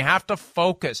anything, and you have to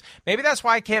focus. Maybe that's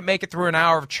why I can't make it through an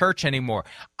hour of church anymore.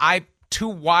 I'm too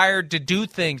wired to do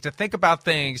things, to think about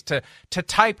things, to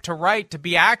type, to write, to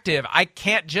be active. I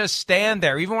can't just stand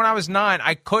there. Even when I was 9,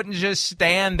 I couldn't just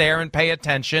stand there and pay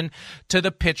attention to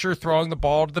the pitcher throwing the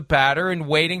ball to the batter and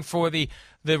waiting for the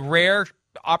rare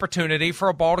opportunity for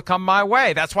a ball to come my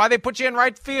way. That's why they put you in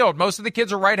right field. Most of the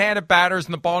kids are right-handed batters,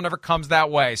 and the ball never comes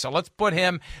that way. So let's put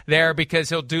him there because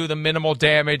he'll do the minimal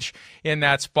damage in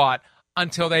that spot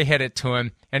until they hit it to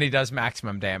him, and he does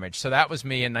maximum damage. So that was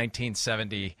me in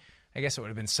 1970. I guess it would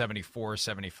have been 74 or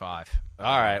 75.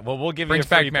 All right. Well, we'll give you a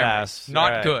free pass.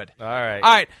 Not good. All right.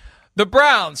 All right. The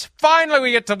Browns. Finally,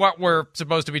 we get to what we're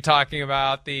supposed to be talking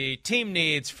about. The team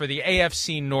needs for the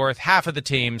AFC North, half of the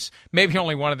teams, maybe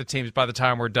only one of the teams by the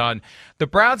time we're done. The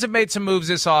Browns have made some moves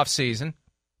this offseason.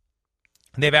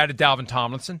 They've added Dalvin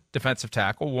Tomlinson, defensive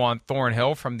tackle, Juan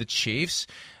Thornhill from the Chiefs.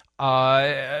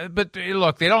 But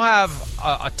look, they don't have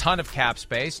a ton of cap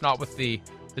space, not with the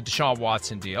Deshaun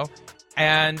Watson deal.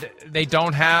 And they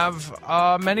don't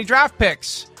have many draft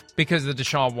picks because of the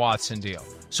Deshaun Watson deal.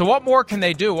 So what more can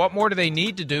they do? What more do they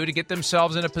need to do to get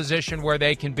themselves in a position where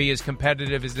they can be as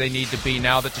competitive as they need to be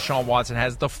now that Deshaun Watson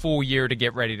has the full year to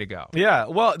get ready to go? Yeah,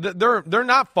 well, they're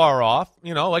not far off,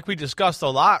 like we discussed a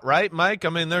lot, right, Mike? I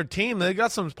mean, their team, they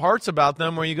got some parts about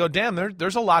them where you go, damn,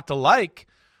 there's a lot to like,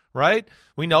 right?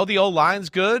 We know the O-line's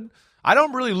good. I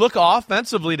don't really look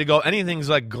offensively to go anything's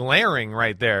like glaring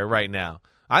right there right now.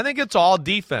 I think it's all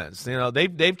defense.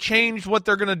 They've changed what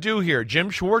they're going to do here. Jim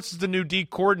Schwartz is the new D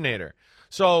coordinator.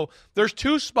 So there's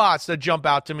two spots that jump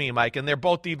out to me, Mike, and they're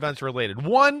both defense related.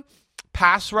 One,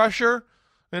 pass rusher,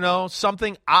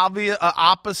 something obvious,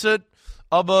 opposite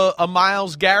of a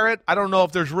Myles Garrett. I don't know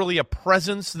if there's really a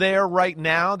presence there right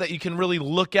now that you can really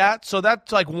look at. So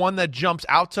that's like one that jumps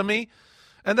out to me.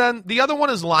 And then the other one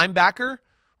is linebacker,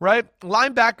 right?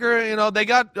 Linebacker, they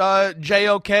got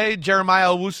JOK,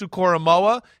 Jeremiah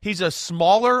Owusu-Koramoah. He's a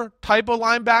smaller type of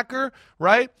linebacker,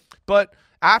 right? But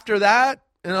after that,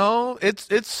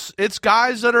 it's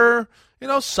guys that are,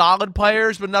 solid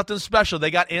players, but nothing special.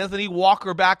 They got Anthony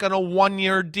Walker back on a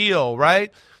 1-year deal,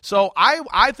 right? So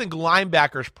I think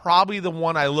linebacker's probably the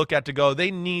one I look at to go,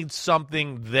 they need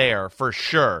something there for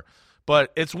sure.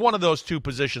 But it's one of those two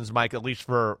positions, Mike, at least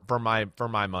for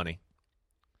my money.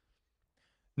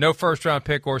 No first-round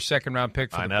pick or second-round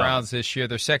pick for the Browns this year.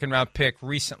 Their second-round pick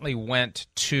recently went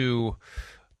to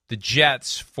the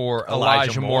Jets for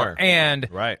Elijah Moore. And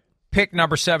pick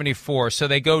number 74. So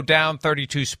they go down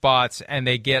 32 spots, and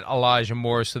they get Elijah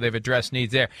Moore, so they've addressed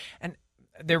needs there. And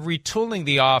they're retooling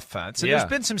the offense. And there's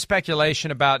been some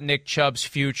speculation about Nick Chubb's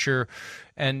future,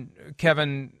 and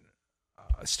Kevin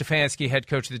Stefanski, head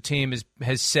coach of the team,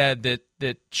 has said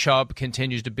that Chubb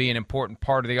continues to be an important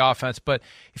part of the offense. But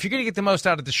if you're going to get the most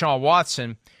out of Deshaun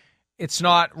Watson, it's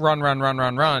not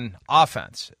run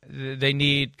offense. They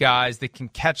need guys that can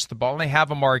catch the ball. And they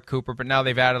have Amari Cooper, but now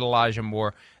they've added Elijah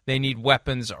Moore. They need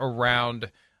weapons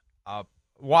around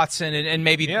Watson, and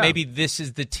maybe this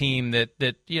is the team that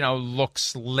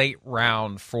looks late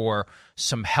round for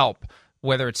some help,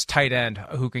 whether it's tight end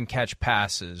who can catch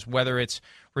passes, whether it's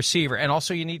receiver. And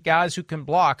also you need guys who can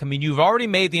block. I mean, you've already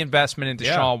made the investment in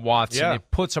Deshaun Watson. Yeah.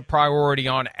 It puts a priority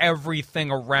on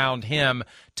everything around him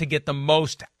to get the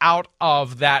most out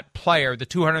of that player, the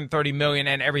 $230 million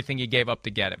and everything you gave up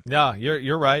to get him. Yeah,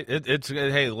 you're right.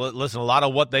 Hey, listen, a lot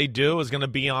of what they do is going to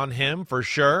be on him for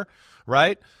sure,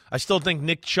 right? I still think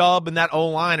Nick Chubb and that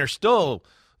O-line are still,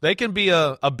 they can be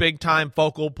a big-time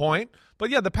focal point. But,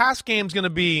 yeah, the pass game's going to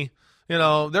be, they're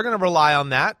going to rely on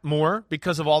that more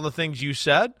because of all the things you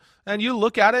said. And you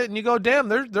look at it and you go, damn,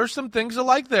 there's some things to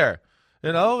like there.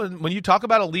 And when you talk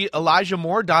about Elijah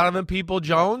Moore, Donovan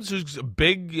Peoples-Jones, who's a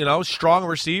big, strong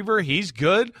receiver, he's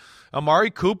good.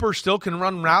 Amari Cooper still can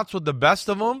run routes with the best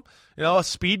of them. A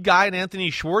speed guy in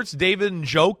Anthony Schwartz, David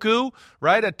Njoku,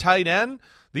 right, at tight end.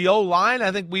 The O-line,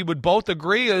 I think we would both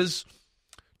agree, is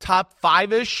top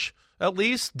 5-ish. At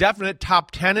least, definite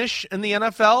top 10-ish in the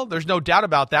NFL. There's no doubt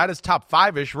about that. It's top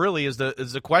 5-ish, really, is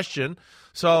the question.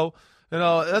 So,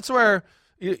 that's where,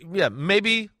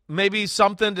 maybe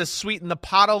something to sweeten the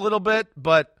pot a little bit.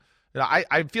 But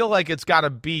I feel like it's got to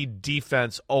be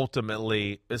defense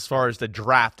ultimately as far as the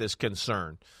draft is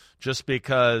concerned, just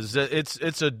because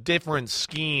it's a different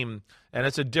scheme. And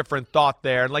it's a different thought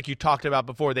there. And like you talked about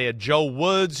before, they had Joe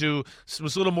Woods, who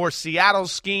was a little more Seattle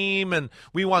scheme, and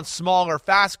we want smaller,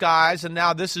 fast guys. And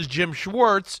now this is Jim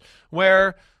Schwartz,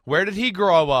 where did he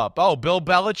grow up? Oh, Bill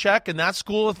Belichick and that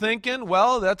school of thinking?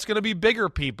 Well, that's going to be bigger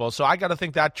people. So I got to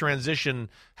think that transition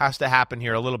has to happen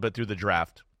here a little bit through the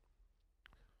draft.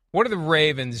 What do the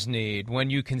Ravens need when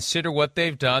you consider what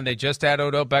they've done? They just added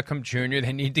Odell Beckham Jr.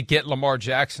 They need to get Lamar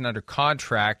Jackson under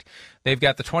contract. They've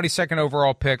got the 22nd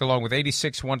overall pick along with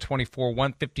 86, 124,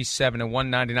 157, and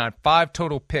 199. 5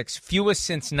 total picks, fewest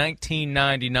since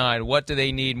 1999. What do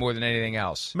they need more than anything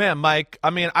else? Man, Mike, I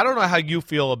don't know how you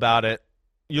feel about it.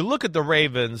 You look at the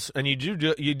Ravens and you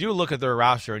do look at their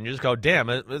roster and you just go, damn,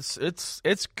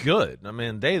 it's good. I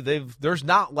mean, there's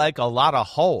not like a lot of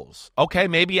holes. Okay,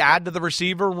 maybe add to the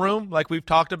receiver room like we've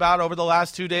talked about over the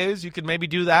last 2 days. You could maybe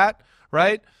do that,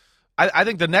 right? I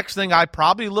think the next thing I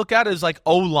probably look at is like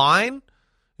O-line.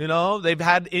 They've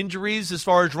had injuries as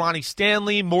far as Ronnie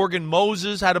Stanley. Morgan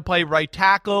Moses had to play right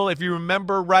tackle. If you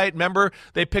remember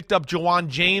they picked up Jawan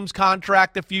James'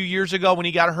 contract a few years ago when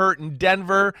he got hurt in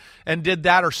Denver and did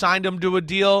that or signed him to a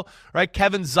deal, right?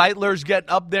 Kevin Zeitler's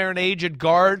getting up there in age at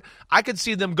guard. I could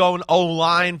see them going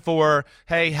O-line for,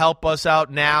 hey, help us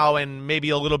out now and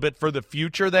maybe a little bit for the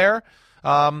future there.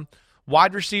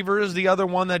 Wide receiver is the other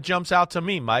one that jumps out to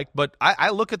me, Mike. But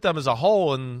I look at them as a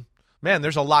whole and, man,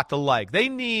 there's a lot to like.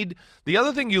 The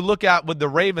other thing you look at with the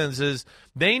Ravens is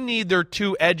they need their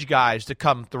 2 edge guys to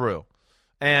come through.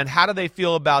 And how do they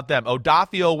feel about them?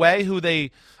 Odafe Oweh, who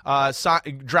they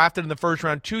drafted in the first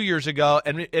round 2 years ago.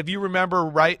 And if you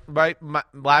remember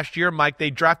last year, Mike, they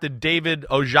drafted David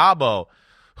Ojabo,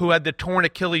 who had the torn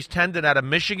Achilles tendon out of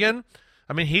Michigan.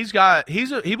 I mean, he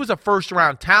was a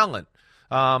first-round talent.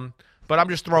 But I'm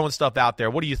just throwing stuff out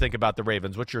there. What do you think about the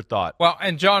Ravens? What's your thought? Well,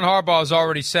 and John Harbaugh has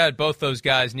already said both those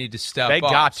guys need to step up. They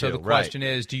got to. So the question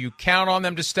is, do you count on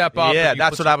them to step up? Yeah,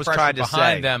 that's what I was trying to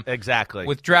say. Them exactly.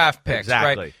 With draft picks,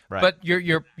 exactly. Right? But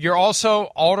you're also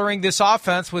altering this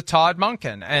offense with Todd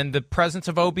Monken, and the presence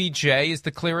of OBJ is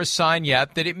the clearest sign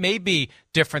yet that it may be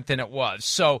different than it was.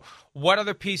 So what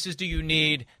other pieces do you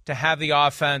need to have the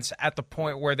offense at the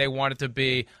point where they want it to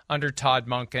be under Todd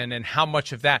Monken, and how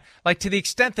much of that? Like, to the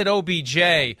extent that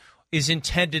OBJ is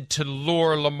intended to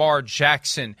lure Lamar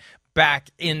Jackson back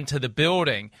into the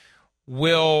building,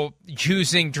 will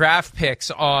using draft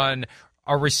picks on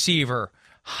a receiver,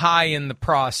 high in the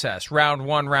process, round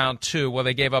 1, round 2. Well,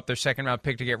 they gave up their second-round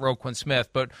pick to get Roquan Smith,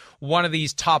 but one of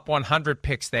these top 100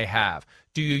 picks they have,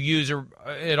 do you use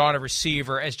it on a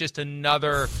receiver as just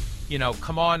another,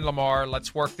 come on, Lamar,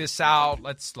 let's work this out,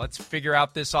 let's figure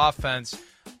out this offense?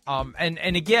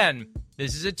 And again,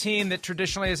 this is a team that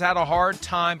traditionally has had a hard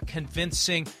time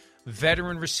convincing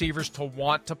veteran receivers to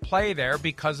want to play there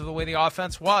because of the way the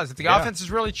offense was. If the offense is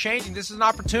really changing, this is an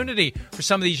opportunity for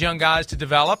some of these young guys to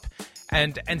develop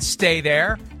and stay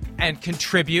there and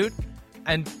contribute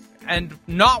and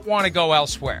not want to go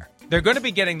elsewhere. They're going to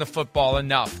be getting the football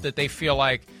enough that they feel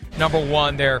like, number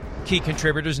one, they're key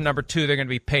contributors, and number two, they're going to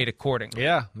be paid accordingly.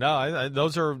 Yeah, no,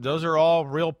 those are all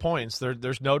real points.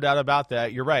 There's no doubt about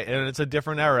that. You're right, and it's a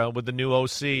different era with the new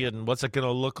OC and what's it going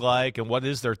to look like and what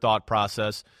is their thought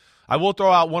process. I will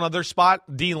throw out one other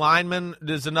spot. D lineman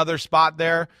is another spot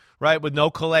there, right, with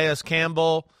no Calais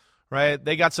Campbell, right?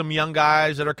 They got some young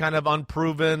guys that are kind of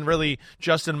unproven. Really,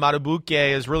 Justin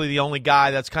Matabuke is really the only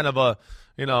guy that's kind of a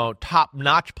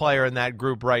top-notch player in that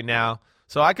group right now.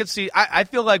 So I could see – I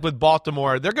feel like with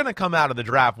Baltimore, they're going to come out of the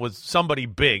draft with somebody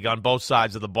big on both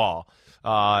sides of the ball.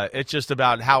 It's just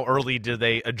about how early do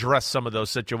they address some of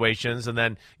those situations. And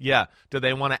then, do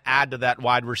they want to add to that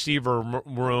wide receiver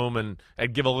room and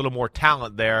give a little more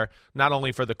talent there, not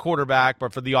only for the quarterback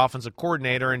but for the offensive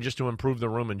coordinator and just to improve the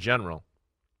room in general.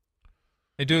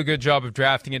 They do a good job of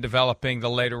drafting and developing the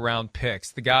later round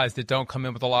picks, the guys that don't come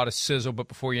in with a lot of sizzle, but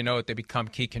before you know it, they become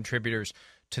key contributors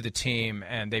to the team,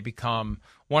 and they become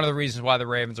one of the reasons why the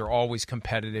Ravens are always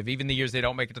competitive. Even the years they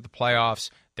don't make it to the playoffs,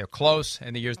 they're close,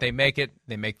 and the years they make it,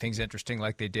 they make things interesting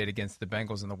like they did against the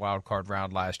Bengals in the wild card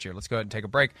round last year. Let's go ahead and take a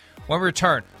break. When we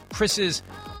return, Chris's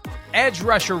edge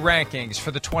rusher rankings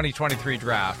for the 2023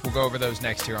 draft. We'll go over those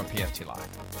next here on PFT Live.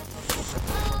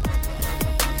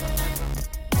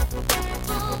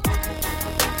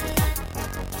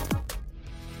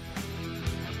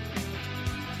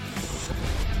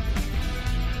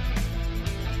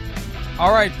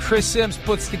 All right, Chris Sims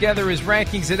puts together his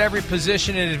rankings at every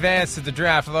position in advance of the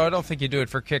draft, although I don't think you do it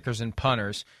for kickers and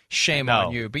punters. Shame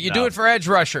on you. But you do it for edge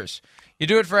rushers. You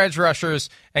do it for edge rushers,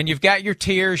 and you've got your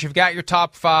tiers. You've got your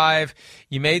top five.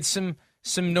 You made some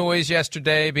noise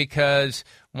yesterday because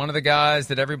one of the guys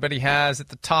that everybody has at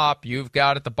the top, you've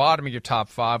got at the bottom of your top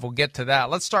five. We'll get to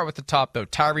that. Let's start with the top, though.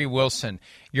 Tyree Wilson,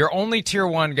 your only Tier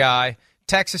 1 guy,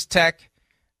 Texas Tech.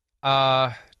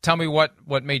 Tell me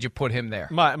what made you put him there.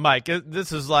 Mike,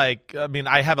 this is like,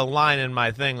 I have a line in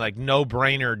my thing like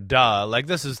no-brainer, duh. Like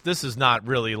this is not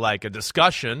really like a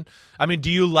discussion. Do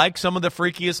you like some of the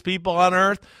freakiest people on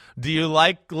earth? Do you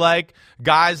like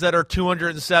guys that are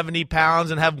 270 pounds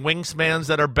and have wingspans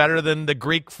that are better than the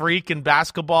Greek freak in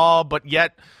basketball, but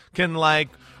yet can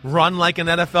run like an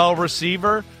NFL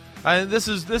receiver? This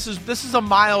is a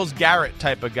Myles Garrett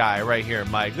type of guy right here,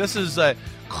 Mike. This is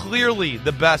clearly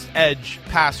the best edge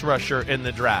pass rusher in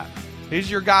the draft. He's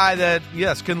your guy that,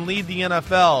 yes, can lead the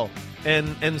NFL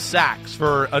in sacks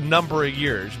for a number of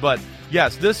years. But,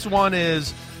 yes, this one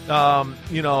is,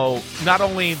 not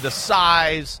only the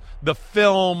size, the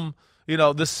film,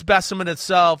 the specimen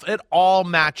itself, it all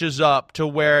matches up to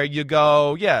where you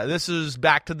go, this is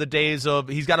back to the days of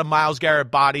he's got a Myles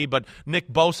Garrett body, but Nick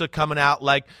Bosa coming out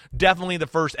like definitely the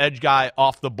first edge guy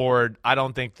off the board. I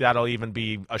don't think that'll even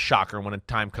be a shocker when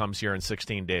time comes here in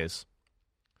 16 days.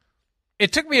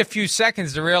 It took me a few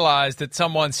seconds to realize that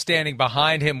someone's standing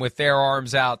behind him with their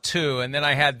arms out too, and then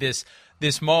I had this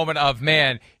moment of,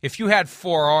 man, if you had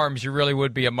 4 arms, you really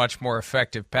would be a much more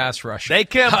effective pass rusher. They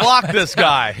can't block this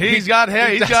guy. He's got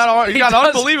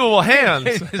unbelievable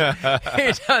hands.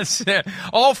 He does.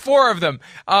 All 4 of them.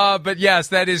 But yes,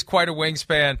 that is quite a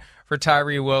wingspan for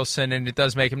Tyree Wilson, and it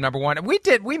does make him number 1.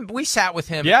 We sat with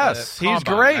him. Yes, he's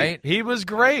great. Right? He was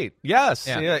great. Yes.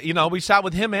 Yeah. We sat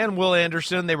with him and Will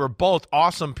Anderson. They were both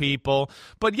awesome people.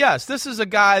 But yes, this is a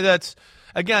guy that's,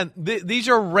 again, these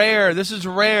are rare. This is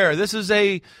rare. This is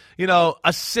a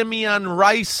Simeon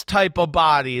Rice type of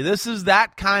body. This is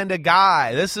that kind of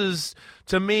guy.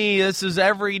 To me, this is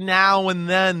every now and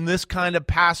then this kind of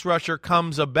pass rusher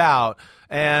comes about.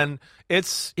 And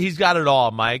he's got it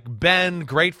all, Mike. Bend,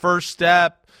 great first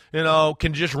step,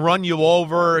 can just run you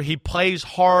over. He plays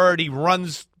hard. He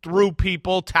runs through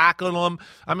people, tackling them.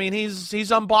 He's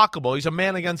unblockable. He's a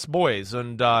man against boys.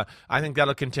 And I think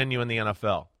that'll continue in the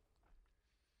NFL.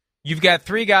 You've got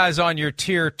 3 guys on your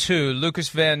Tier 2, Lucas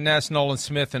Van Ness, Nolan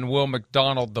Smith, and Will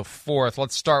McDonald the 4th.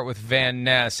 Let's start with Van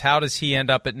Ness. How does he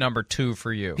end up at number 2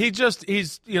 for you? He's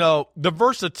the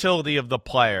versatility of the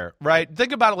player, right?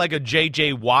 Think about it like a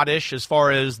J.J. Watt-ish as far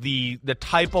as the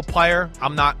type of player.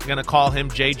 I'm not going to call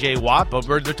him J.J. Watt, but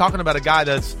they're talking about a guy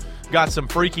that's got some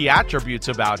freaky attributes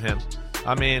about him.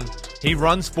 I mean, he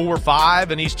runs 4.5,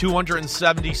 and he's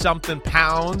 270-something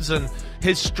pounds, and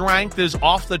his strength is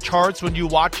off the charts when you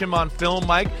watch him on film,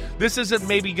 Mike. This isn't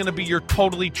maybe going to be your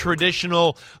totally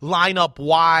traditional lineup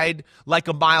wide like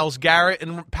a Myles Garrett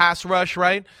in pass rush,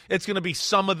 right? It's going to be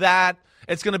some of that.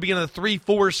 It's going to be in a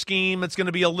 3-4 scheme. It's going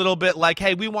to be a little bit like,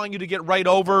 hey, we want you to get right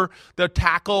over the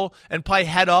tackle and play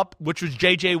head up, which was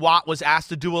J.J. Watt was asked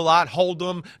to do a lot. Hold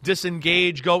them,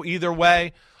 disengage, go either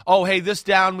way. Oh, hey, this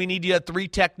down, we need you at 3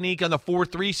 technique on the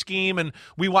 4-3 scheme, and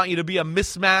we want you to be a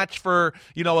mismatch for,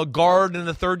 a guard in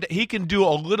the third. He can do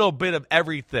a little bit of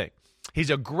everything. He's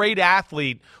a great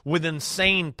athlete with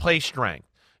insane play strength.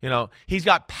 He's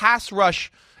got pass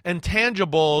rush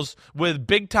intangibles with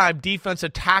big-time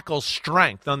defensive tackle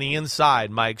strength on the inside,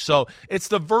 Mike. So it's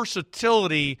the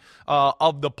versatility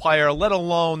of the player, let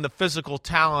alone the physical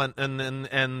talent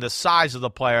and the size of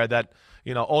the player that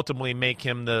ultimately make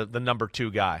him the number 2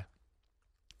 guy.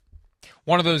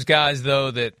 One of those guys, though,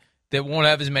 that won't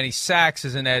have as many sacks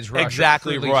as an edge rusher.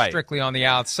 Exactly right. Strictly on the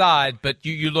outside, but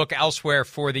you look elsewhere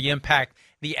for the impact,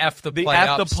 the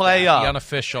play up, the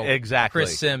unofficial. Exactly.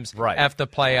 Chris Sims, right. F the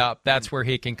play up. That's where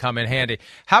he can come in handy.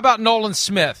 How about Nolan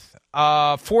Smith?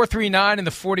 4.39 in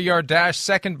the 40-yard dash,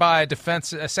 second fastest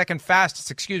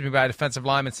by a defensive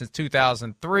lineman since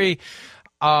 2003.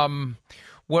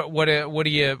 What do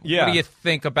you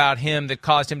think about him that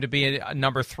caused him to be a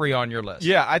number 3 on your list?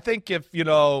 Yeah, I think if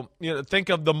think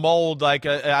of the mold, like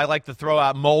I like to throw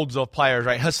out molds of players,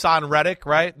 right? Hassan Reddick,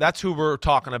 right? That's who we're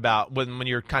talking about when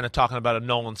you're kind of talking about a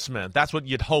Nolan Smith. That's what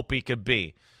you'd hope he could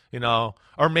be, or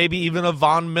maybe even a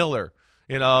Von Miller.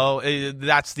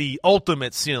 That's the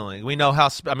ultimate ceiling. We know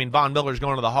Von Miller's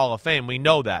going to the Hall of Fame. We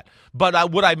know that.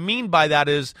 But what I mean by that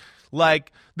is,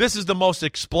 like, this is the most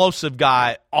explosive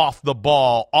guy off the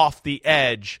ball, off the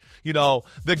edge.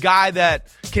 The guy that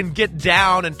can get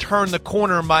down and turn the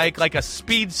corner, Mike, like a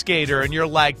speed skater. And you're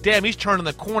like, damn, he's turning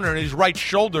the corner and his right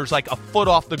shoulder's like a foot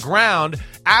off the ground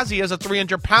as he has a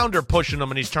 300-pounder pushing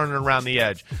him and he's turning around the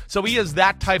edge. So he has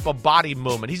that type of body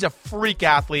movement. He's a freak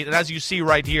athlete. And as you see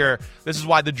right here, this is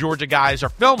why the Georgia guys are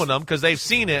filming him, because they've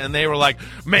seen it and they were like,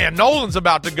 man, Nolan's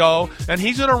about to go. And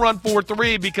he's going to run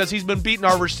 4.3 because he's been beating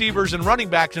our receivers and running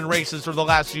backs in races for the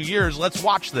last few years. Let's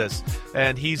watch this.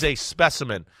 And he's a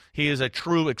specimen. He is a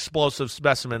true explosive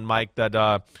specimen, Mike, that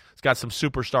has got some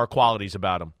superstar qualities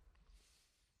about him.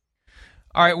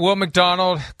 All right, Will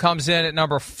McDonald comes in at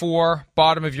number 4,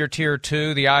 bottom of your tier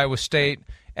 2, the Iowa State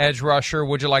edge rusher.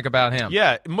 What'd you like about him?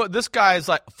 Yeah, this guy is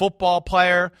like a football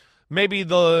player. Maybe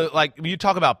you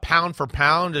talk about pound for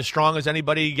pound, as strong as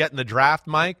anybody you get in the draft,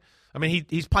 Mike. I mean,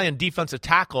 he's playing defensive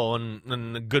tackle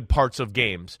in the good parts of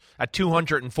games at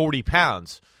 240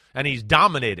 pounds, and he's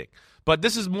dominating. But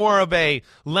this is more of a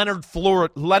Leonard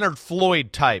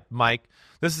Floyd type, Mike.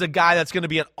 This is a guy that's going to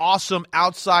be an awesome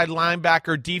outside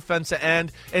linebacker, defensive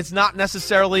end. It's not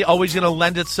necessarily always going to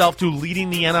lend itself to leading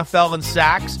the NFL in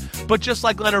sacks, but just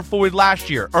like Leonard Floyd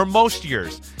last year, or most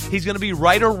years, he's going to be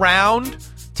right around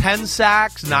 10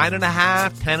 sacks,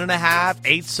 9.5, 10.5,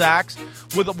 8 sacks,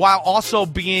 while also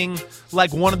being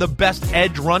like one of the best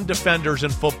edge run defenders in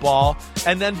football,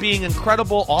 and then being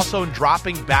incredible also in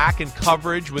dropping back in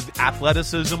coverage with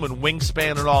athleticism and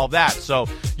wingspan and all that. So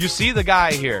you see the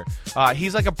guy here.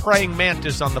 He's like a praying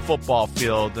mantis on the football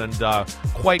field, and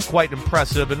quite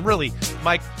impressive. And really,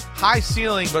 Mike, high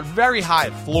ceiling but very high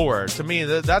floor. To me,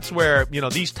 that's where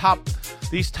these top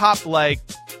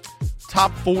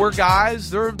top 4 guys,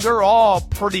 they're all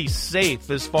pretty safe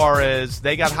as far as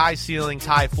they got high ceilings,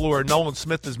 high floor. Nolan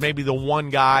Smith is maybe the one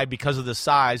guy, because of the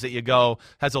size, that you go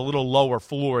has a little lower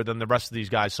floor than the rest of these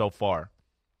guys so far.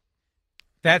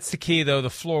 That's the key, though, the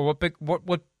floor.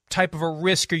 What type of a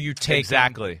risk are you taking?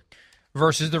 Exactly.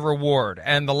 Versus the reward.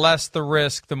 And the less the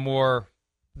risk, the more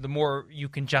you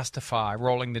can justify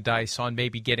rolling the dice on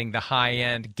maybe getting the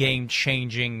high-end,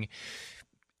 game-changing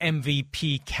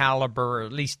MVP caliber, or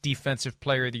at least defensive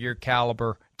player of the year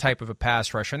caliber type of a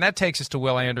pass rusher. And that takes us to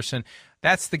Will Anderson.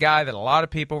 That's the guy that a lot of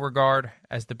people regard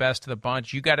as the best of the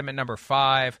bunch. You got him at number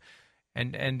 5.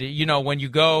 And when you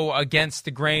go against the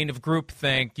grain of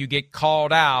groupthink, you get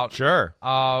called out. Sure.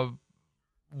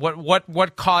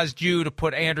 What caused you to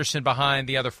put Anderson behind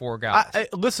the other 4 guys?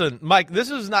 Listen, Mike,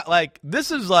 this is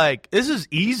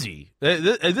easy.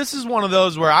 This is one of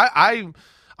those where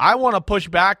I want to push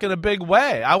back in a big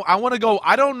way. I want to go,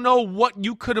 I don't know what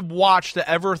you could have watched to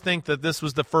ever think that this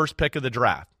was the first pick of the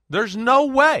draft. There's no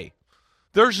way.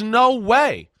 There's no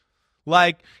way.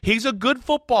 Like, he's a good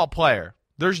football player.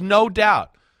 There's no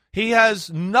doubt. He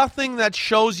has nothing that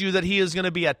shows you that he is going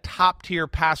to be a top-tier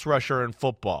pass rusher in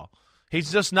football.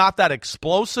 He's just not that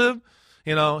explosive.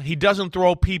 He doesn't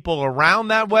throw people around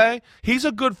that way. He's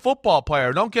a good football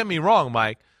player. Don't get me wrong,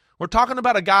 Mike. We're talking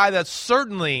about a guy that's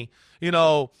certainly,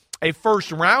 a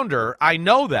first rounder. I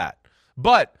know that.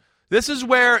 But this is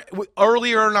where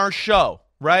earlier in our show,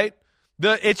 right?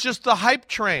 It's just the hype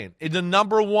train. He's the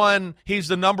number one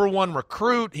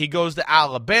recruit. He goes to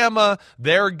Alabama.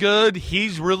 They're good.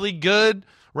 He's really good,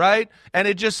 right? And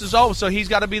it just is, so he's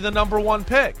got to be the number one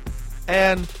pick.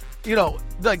 And,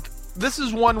 this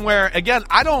is one where, again,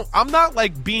 I'm not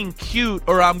like being cute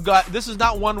this is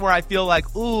not one where I feel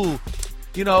like, ooh,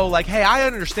 hey, I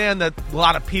understand that a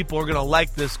lot of people are going to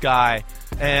like this guy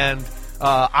and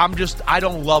I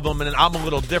don't love him and I'm a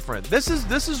little different. This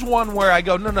is one where I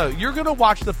go, no, you're going to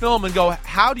watch the film and go,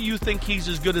 how do you think he's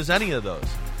as good as any of those?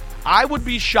 I would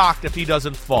be shocked if he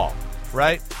doesn't fall,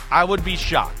 right? I would be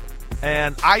shocked.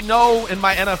 And I know in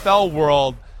my NFL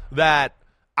world that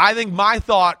I think my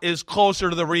thought is closer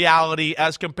to the reality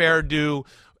as compared to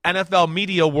NFL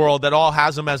media world that all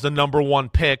has him as the number one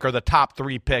pick or the top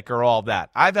 3 pick or all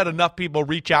that. I've had enough people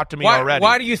reach out to me already.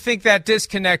 Why do you think that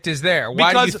disconnect is there?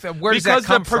 Where does that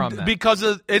come from? Then? Because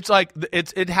it's like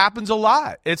it happens a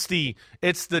lot. It's the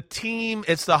team.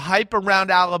 It's the hype around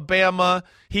Alabama.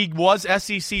 He was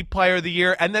SEC Player of the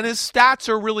Year, and then his stats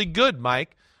are really good,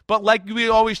 Mike. But like we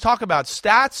always talk about,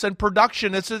 stats and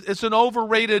production, it's an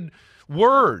overrated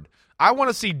word. I want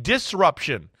to see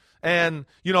disruption and,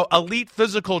 elite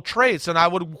physical traits. And I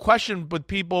would question with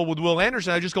people with Will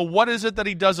Anderson, I just go, what is it that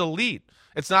he does elite?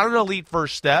 It's not an elite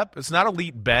first step. It's not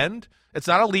elite bend. It's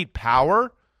not elite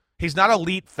power. He's not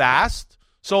elite fast.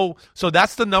 So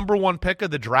that's the number one pick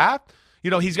of the draft.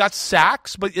 He's got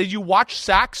sacks, but you watch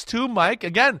sacks too, Mike.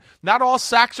 Again, not all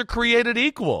sacks are created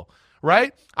equal.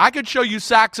 Right? I could show you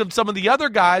sacks of some of the other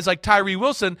guys like Tyree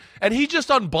Wilson, and he's just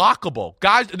unblockable.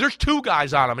 Guys, there's 2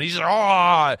 guys on him, and he's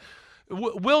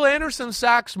Will Anderson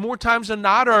sacks more times than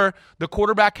not are the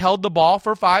quarterback held the ball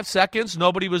for 5 seconds,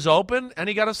 nobody was open, and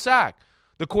he got a sack.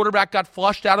 The quarterback got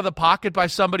flushed out of the pocket by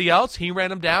somebody else, he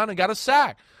ran him down and got a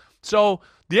sack. So,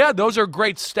 yeah, those are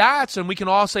great stats, and we can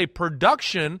all say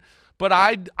production, but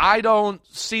I don't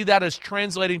see that as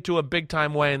translating to a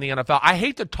big-time way in the NFL. I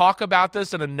hate to talk about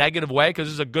this in a negative way because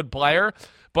he's a good player,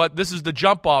 but this is the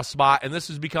jump-off spot, and this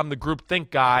has become the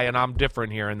groupthink guy, and I'm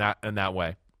different here in that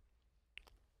way.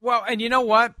 Well, and you know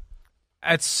what?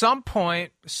 At some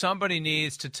point, somebody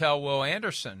needs to tell Will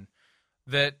Anderson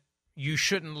that you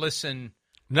shouldn't listen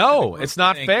No, it's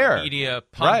not fair. Media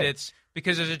pundits, right?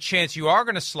 Because there's a chance you are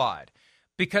going to slide.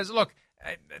 Because, look,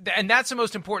 and that's the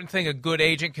most important thing a good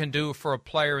agent can do for a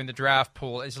player in the draft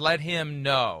pool is let him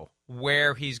know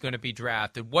where he's going to be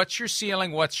drafted. What's your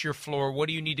ceiling? What's your floor? What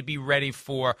do you need to be ready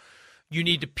for? You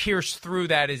need to pierce through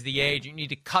that as the agent. You need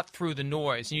to cut through the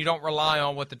noise. And you don't rely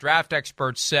on what the draft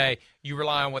experts say. You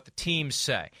rely on what the teams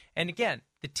say. And, again,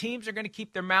 the teams are going to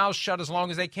keep their mouths shut as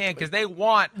long as they can because they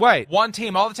want one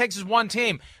team. All it takes is one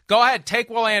team. Go ahead, take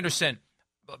Will Anderson.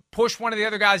 Push one of the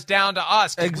other guys down to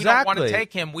us. Exactly. We don't want to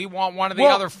take him. We want one of the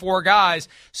other 4 guys,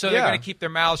 so they're going to keep their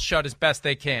mouths shut as best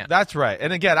they can. That's right.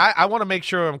 And again, I want to make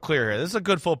sure I'm clear here. This is a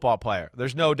good football player.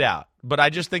 There's no doubt. But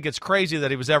I just think it's crazy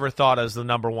that he was ever thought as the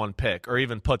number 1 pick or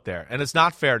even put there. And it's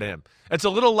not fair to him. It's a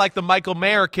little like the Michael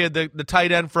Mayer kid, the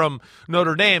tight end from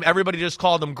Notre Dame. Everybody just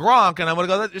called him Gronk, and I'm going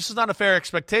to go, this is not a fair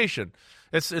expectation.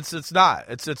 It's not.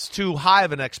 It's too high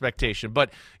of an expectation.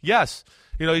 But, yes,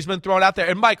 he's been thrown out there.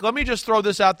 And, Mike, let me just throw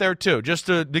this out there, too, just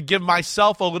to give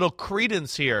myself a little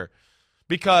credence here.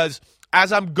 Because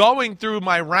as I'm going through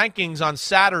my rankings on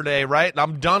Saturday, right, and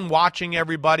I'm done watching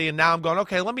everybody, and now I'm going,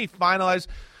 okay, let me finalize,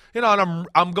 and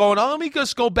I'm going, let me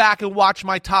just go back and watch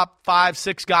my top 5,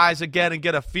 6 guys again and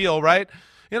get a feel, right?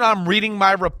 I'm reading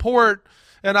my report,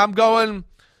 and I'm going,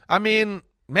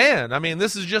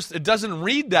 this is just, it doesn't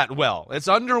read that well. It's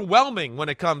underwhelming when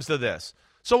it comes to this.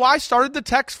 So I started to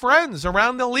text friends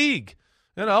around the league.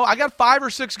 I got 5 or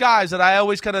 6 guys that I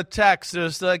always kind of text,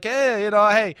 just like, hey, and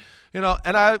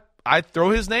I throw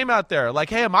his name out there. Like,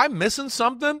 hey, am I missing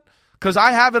something? Because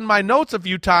I have in my notes a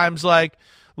few times, like,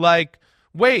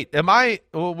 wait,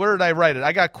 where did I write it?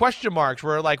 I got question marks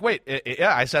where wait,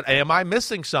 I said, hey, am I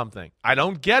missing something? I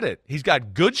don't get it. He's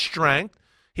got good strength.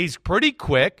 He's pretty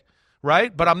quick,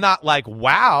 right? But I'm not like,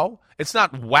 wow. It's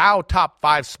not wow top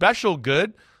 5 special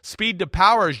good. Speed to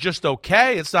power is just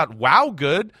okay. It's not wow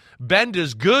good. Bend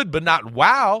is good, but not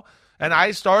wow. And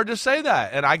I started to say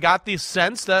that. And I got the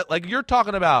sense that, like you're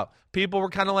talking about, people were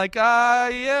kind of like,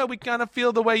 yeah, we kind of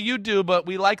feel the way you do, but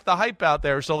we like the hype out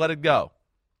there, so let it go.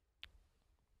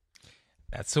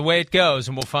 That's the way it goes,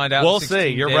 and we'll find out. We'll see.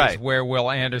 You're right. Where Will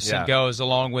Anderson goes,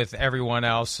 along with everyone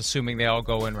else, assuming they all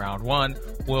go in round 1.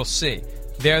 We'll see.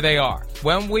 There they are.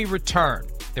 When we return,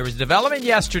 There was development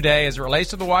yesterday as it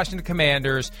relates to the Washington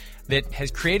Commanders that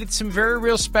has created some very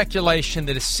real speculation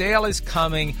that a sale is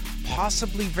coming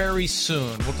possibly very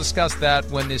soon. We'll discuss that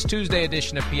when this Tuesday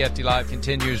edition of PFT Live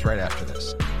continues right after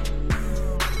this.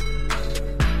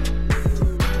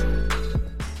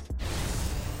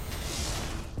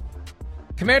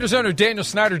 Commanders owner Daniel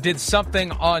Snyder did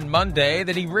something on Monday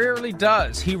that he rarely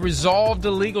does. He resolved a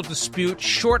legal dispute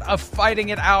short of fighting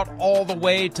it out all the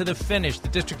way to the finish. The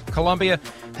District of Columbia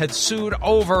had sued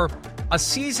over a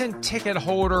season ticket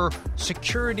holder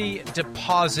security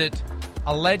deposit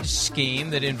alleged scheme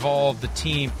that involved the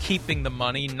team keeping the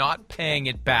money, not paying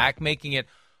it back, making it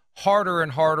harder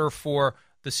and harder for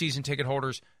the season ticket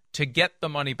holders to get the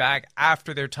money back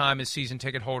after their time as season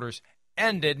ticket holders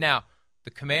ended. Now, the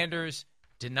Commanders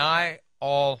deny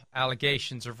all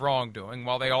allegations of wrongdoing,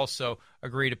 while they also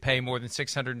agree to pay more than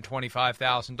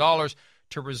 $625,000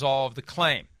 to resolve the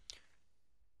claim.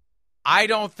 I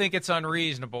don't think it's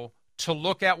unreasonable to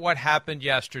look at what happened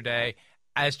yesterday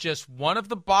as just one of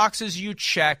the boxes you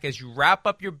check as you wrap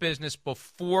up your business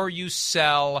before you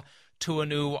sell to a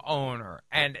new owner.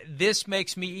 And this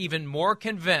makes me even more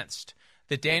convinced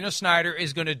that Daniel Snyder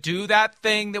is going to do that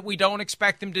thing that we don't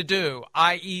expect him to do,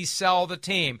 i.e. sell the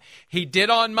team. He did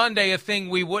on Monday a thing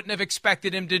we wouldn't have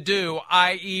expected him to do,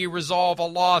 i.e. resolve a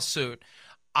lawsuit.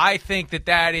 I think that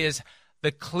that is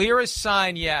the clearest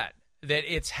sign yet that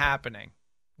it's happening,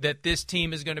 that this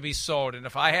team is going to be sold. And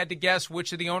if I had to guess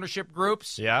which of the ownership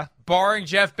groups, barring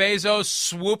Jeff Bezos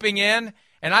swooping in,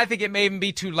 and I think it may even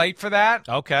be too late for that.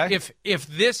 Okay. If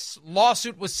this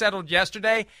lawsuit was settled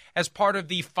yesterday as part of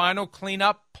the final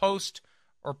cleanup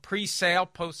post-sale,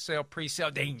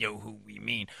 pre-sale, they know who we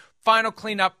mean. Final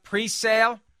cleanup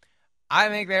pre-sale, I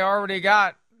think they already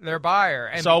got their buyer.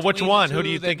 And so which one? Who do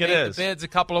you think it is? The bids a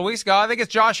couple of weeks ago. I think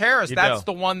it's Josh Harris. That's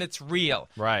the one that's real.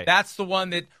 Right. That's the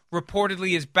one that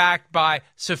reportedly is backed by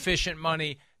sufficient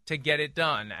money to get it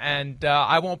done. And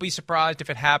I won't be surprised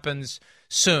if it happens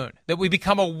soon, that we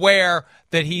become aware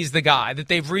that he's the guy, that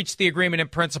they've reached the agreement in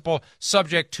principle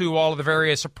subject to all of the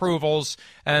various approvals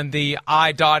and the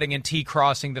I dotting and T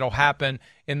crossing that'll happen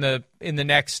in the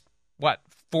next,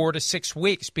 4 to 6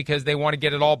 weeks, because they want to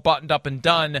get it all buttoned up and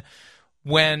done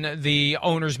when the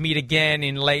owners meet again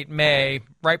in late May,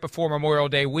 right before Memorial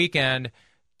Day weekend,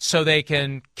 so they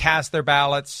can cast their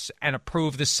ballots and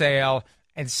approve the sale,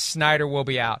 and Snyder will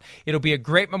be out. It'll be a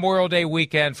great Memorial Day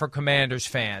weekend for Commanders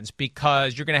fans,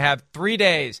 because you're going to have 3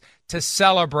 days to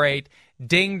celebrate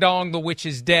Ding Dong, the witch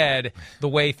is dead, the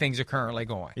way things are currently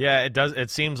going. Yeah, it does.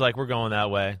 It seems like we're going that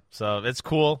way. So it's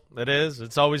cool. It is.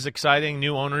 It's always exciting,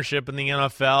 new ownership in the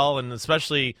NFL, and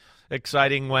especially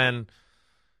exciting when,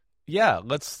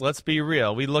 let's be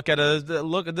real. We look at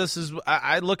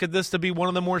I look at this to be one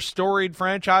of the more storied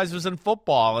franchises in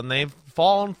football, and they've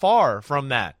fallen far from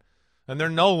that. And they're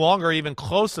no longer even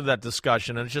close to that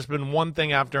discussion. And it's just been one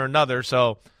thing after another.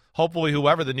 So hopefully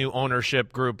whoever the new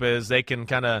ownership group is, they can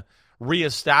kind of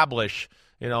reestablish,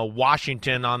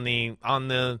 Washington on the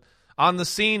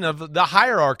scene of the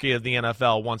hierarchy of the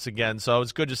NFL once again. So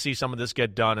it's good to see some of this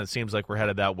get done. It seems like we're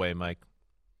headed that way, Mike.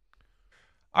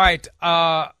 All right.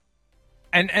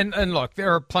 And look,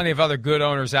 there are plenty of other good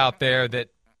owners out there that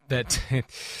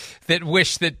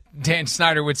wish that Dan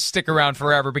Snyder would stick around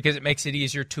forever, because it makes it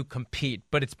easier to compete.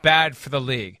 But it's bad for the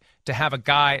league to have a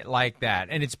guy like that.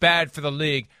 And it's bad for the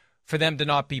league for them to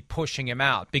not be pushing him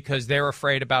out, because they're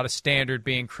afraid about a standard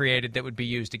being created that would be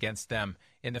used against them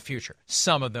in the future.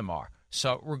 Some of them are.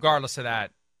 So regardless of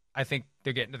that, I think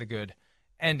they're getting to the good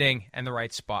ending and the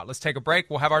right spot. Let's take a break.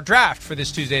 We'll have our draft for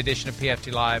this Tuesday edition of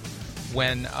PFT Live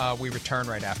when we return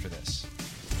right after this.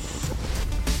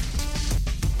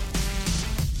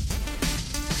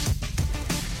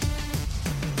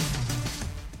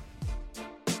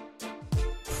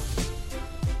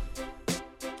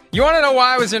 You want to know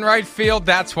why I was in right field?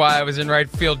 That's why I was in right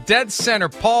field. Dead center,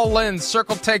 Paul Lynn,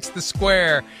 circle takes the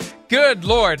square. Good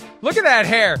Lord. Look at that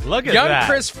hair. Look at Young that.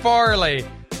 Chris Farley.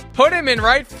 Put him in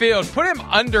right field. Put him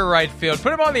under right field.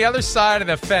 Put him on the other side of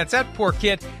the fence. That poor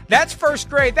kid. That's first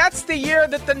grade. That's the year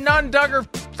that the nun dug her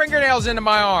fingernails into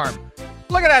my arm.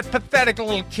 Look at that pathetic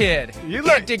little kid. You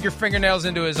can't dig your fingernails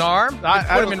into his arm.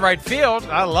 Put him in right field.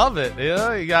 I love it.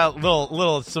 Yeah, you got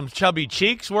some chubby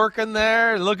cheeks working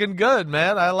there, looking good,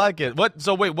 man. I like it. What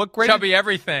grade? Chubby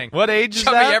everything. What age is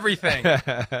chubby that? Chubby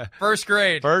everything. First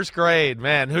grade. First grade,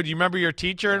 man. Who do you remember your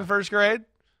teacher in first grade?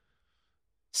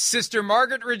 Sister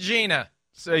Margaret Regina.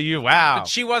 So wow. But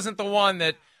she wasn't the one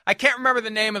that I can't remember the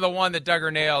name of the one that dug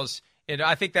her nails.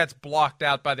 I think that's blocked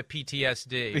out by the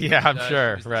PTSD. Yeah, I'm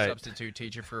sure. She was right. The substitute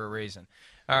teacher for a reason.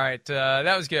 All right,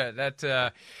 that was good.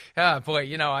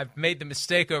 Boy, I've made the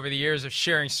mistake over the years of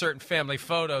sharing certain family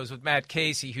photos with Matt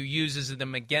Casey, who uses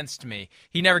them against me.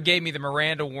 He never gave me the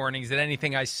Miranda warnings that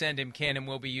anything I send him can and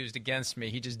will be used against me.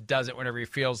 He just does it whenever he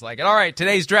feels like it. All right,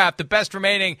 today's draft, the best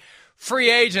remaining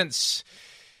free agents.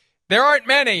 There aren't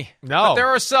many, but there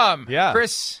are some. Yeah.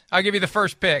 Chris, I'll give you the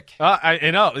first pick.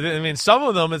 Some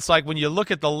of them, it's like when you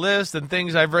look at the list and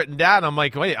things I've written down, I'm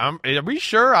like, wait, are we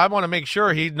sure? I want to make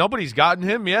sure nobody's gotten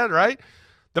him yet, right?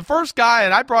 The first guy,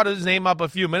 and I brought his name up a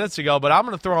few minutes ago, but I'm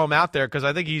going to throw him out there because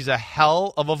I think he's a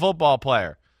hell of a football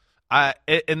player,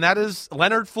 and that is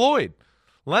Leonard Floyd.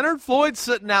 Leonard Floyd's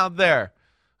sitting out there,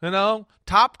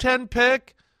 top 10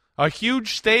 pick. A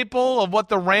huge staple of what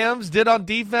the Rams did on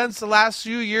defense the last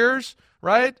few years,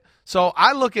 right? So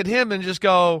I look at him and just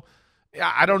go,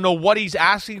 I don't know what he's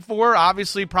asking for.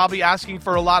 Obviously, probably asking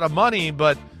for a lot of money,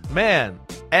 but man,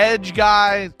 edge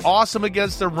guy, awesome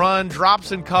against the run,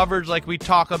 drops in coverage like we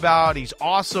talk about. He's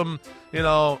awesome,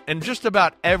 in just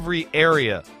about every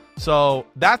area. So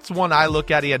that's one I look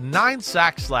at. He had 9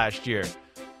 sacks last year.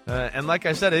 And like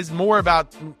I said, it's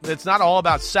not all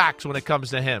about sacks when it comes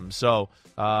to him. So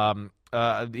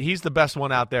he's the best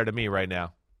one out there to me right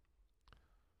now.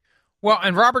 Well,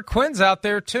 and Robert Quinn's out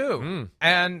there too.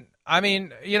 And I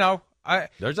mean,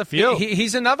 there's a few.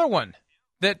 He's another one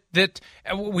that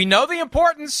we know the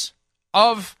importance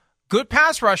of good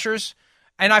pass rushers.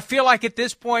 And I feel like at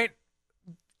this point,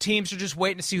 teams are just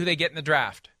waiting to see who they get in the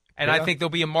draft. And I think there'll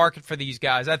be a market for these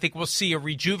guys. I think we'll see a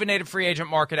rejuvenated free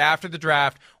agent market after the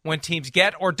draft when teams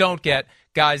get or don't get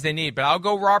guys they need. But I'll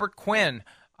go Robert Quinn.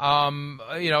 And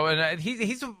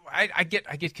I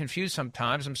get confused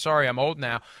sometimes. I'm sorry, I'm old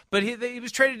now. But he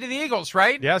was traded to the Eagles,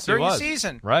 right? Yes, during he was. the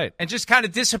season, right? And just kind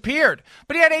of disappeared.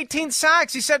 But he had 18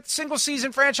 sacks. He set single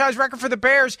season franchise record for the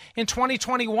Bears in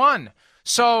 2021.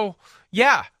 So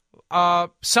yeah.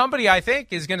 Somebody, I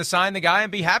think, is going to sign the guy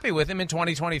and be happy with him in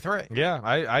 2023. Yeah,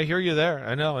 I hear you there.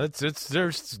 I know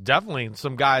there's definitely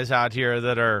some guys out here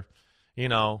that are,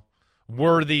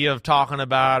 worthy of talking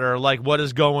about, or like what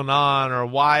is going on, or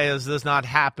why has this not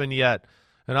happened yet.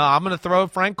 I'm going to throw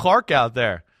Frank Clark out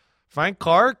there. Frank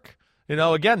Clark,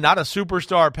 again, not a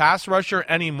superstar pass rusher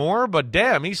anymore, but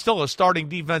damn, he's still a starting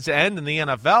defensive end in the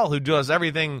NFL who does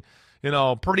everything,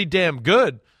 pretty damn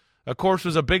good. Of course,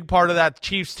 was a big part of that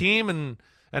Chiefs team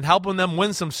and helping them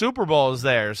win some Super Bowls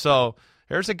there. So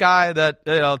here's a guy that,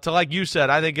 to like you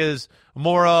said, I think is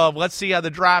more of, let's see how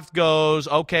the draft goes.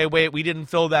 Okay, wait, we didn't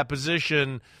fill that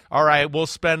position. All right, we'll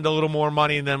spend a little more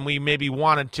money than we maybe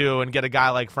wanted to and get a guy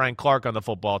like Frank Clark on the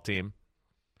football team.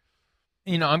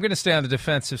 I'm going to stay on the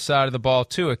defensive side of the ball,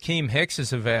 too. Akeem Hicks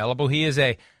is available. He is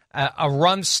a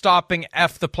run-stopping,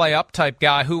 F-the-play-up type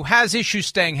guy who has issues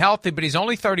staying healthy, but he's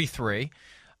only 33.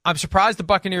 I'm surprised the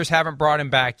Buccaneers haven't brought him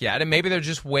back yet, and maybe they're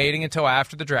just waiting until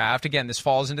after the draft. Again, this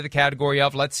falls into the category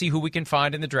of let's see who we can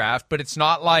find in the draft, but it's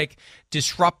not like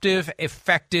disruptive,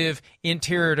 effective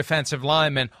interior defensive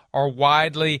linemen are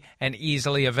widely and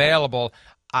easily available.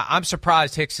 I'm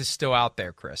surprised Hicks is still out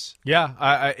there, Chris.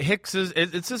 Yeah, Hicks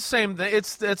it's the same thing.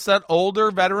 It's that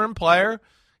older veteran player.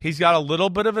 He's got a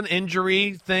little bit of an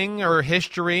injury thing or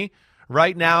history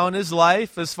right now in his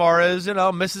life, as far as,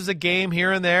 misses a game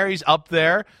here and there. He's up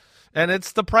there, and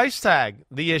it's the price tag,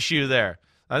 the issue there.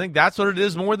 I think that's what it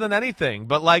is more than anything.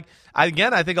 But I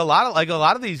think a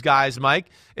lot of these guys, Mike,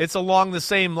 it's along the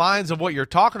same lines of what you're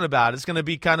talking about. It's going to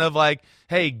be kind of like,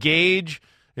 hey, gauge,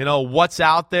 what's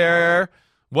out there.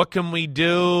 What can we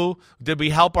do? Did we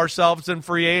help ourselves in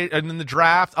in the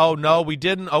draft? Oh no, we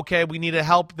didn't. Okay, we need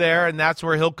help there, and that's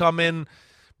where he'll come in.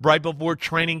 Right before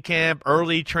training camp,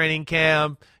 early training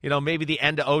camp, maybe the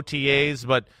end of OTAs.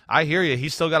 But I hear you.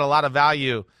 He's still got a lot of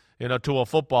value, to a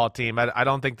football team. I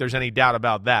don't think there's any doubt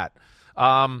about that.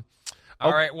 All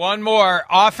right, one more.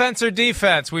 Offense or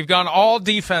defense? We've gone all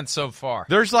defense so far.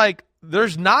 There's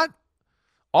not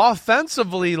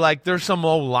offensively, there's some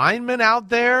old linemen out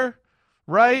there,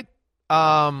 right?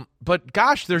 But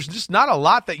gosh, there's just not a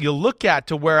lot that you look at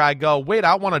to where I go, wait,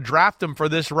 I want to draft him for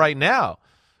this right now.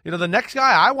 The next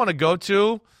guy I want to go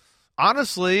to,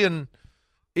 honestly, and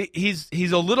he's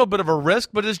a little bit of a risk,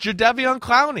 but is Jadeveon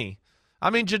Clowney. I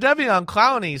mean, Jadeveon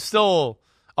Clowney is still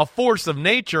a force of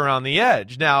nature on the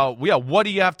edge. Now, what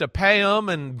do you have to pay him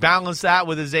and balance that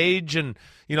with his age and,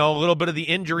 a little bit of the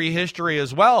injury history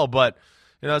as well. But,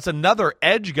 it's another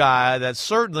edge guy that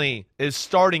certainly is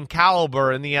starting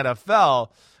caliber in the NFL,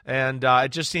 and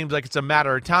it just seems like it's a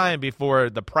matter of time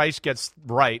before the price gets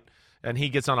right and he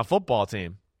gets on a football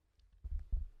team.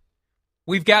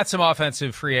 We've got some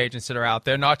offensive free agents that are out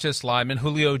there, not just linemen.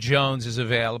 Julio Jones is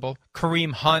available.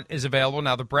 Kareem Hunt is available.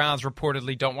 Now, the Browns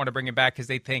reportedly don't want to bring him back because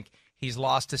they think he's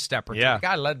lost a step or two. Yeah. The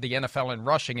guy led the NFL in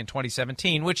rushing in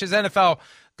 2017, which as NFL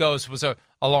goes was a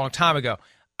long time ago.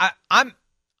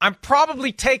 I'm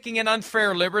probably taking an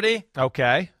unfair liberty.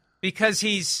 Okay. Because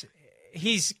he's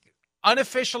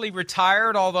unofficially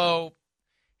retired, although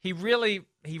he really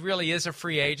is a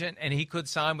free agent, and he could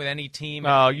sign with any team.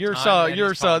 Oh,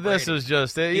 this is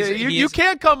just you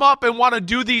can't come up and want to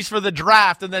do these for the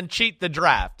draft and then cheat the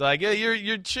draft. Like you're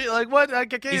like what? I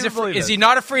can't even believe Is he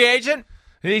not a free agent?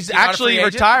 He's actually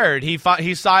retired. He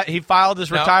filed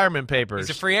his retirement papers.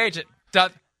 He's a free agent.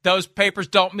 Those papers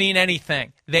don't mean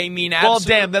anything. They mean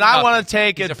absolutely well, damn. Then nothing. I want to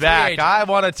take it back. I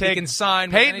want to take. He can sign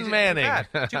Peyton Manning.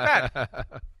 Too bad.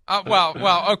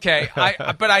 Well, okay.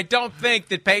 But I don't think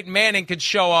that Peyton Manning could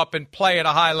show up and play at a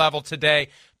high level today.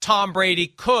 Tom Brady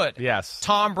could. Yes.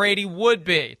 Tom Brady would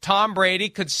be. Tom Brady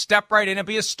could step right in and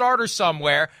be a starter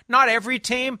somewhere. Not every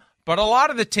team, but a lot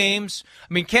of the teams.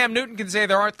 I mean, Cam Newton can say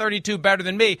there aren't 32 better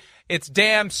than me. It's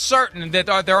damn certain that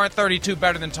there aren't 32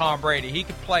 better than Tom Brady. He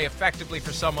could play effectively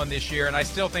for someone this year, and I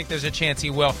still think there's a chance he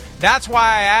will. That's why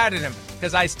I added him,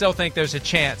 because I still think there's a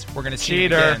chance we're going to see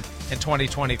him again in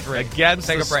 2023. Against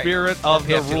the spirit of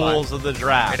the rules of the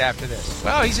draft. Right after this.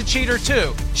 Well, he's a cheater,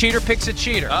 too. Cheater picks a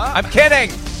cheater. I'm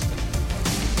kidding.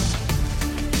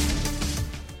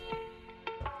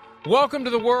 Welcome to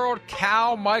the world.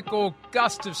 Cal Michael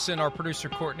Gustafson, our producer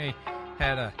Courtney,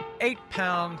 had a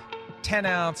 8-pound,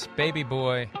 10-ounce baby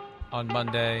boy on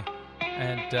Monday.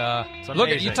 And look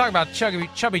at you talk about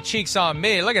chubby cheeks on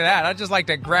me. Look at that. I just like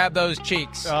to grab those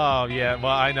cheeks. Oh yeah,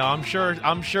 well I know. I'm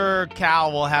sure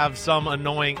Cal will have some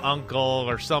annoying uncle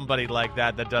or somebody like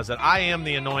that does that. I am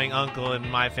the annoying uncle in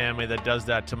my family that does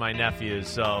that to my nephews.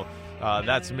 So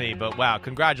that's me. But wow,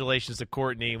 congratulations to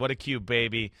Courtney. What a cute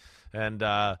baby. And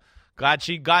glad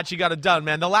she got it done,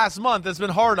 man. The last month has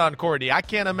been hard on Courtney. I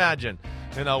can't imagine.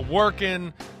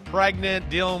 Working, pregnant,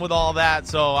 dealing with all that,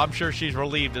 so I'm sure she's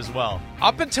relieved as well.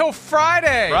 Up until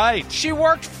Friday. Right. She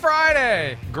worked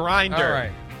Friday. Grinder. All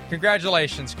right.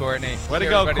 Congratulations, Courtney. Way to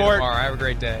go, Court. Tomorrow. Have a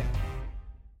great day.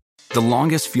 The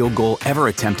longest field goal ever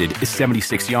attempted is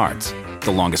 76 yards.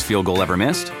 The longest field goal ever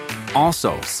missed?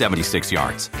 Also 76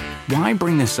 yards. Why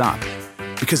bring this up?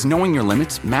 Because knowing your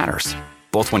limits matters,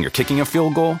 both when you're kicking a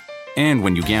field goal and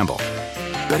when you gamble.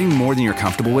 Betting more than you're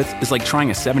comfortable with is like trying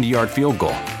a 70-yard field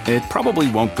goal. It probably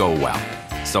won't go well.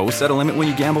 So set a limit when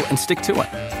you gamble and stick to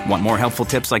it. Want more helpful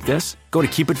tips like this? Go to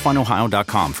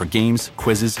keepitfunohio.com for games,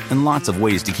 quizzes, and lots of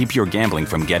ways to keep your gambling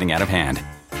from getting out of hand.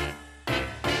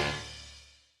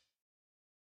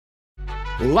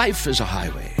 Life is a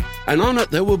highway, and on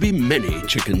it there will be many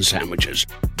chicken sandwiches.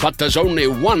 But there's only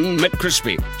one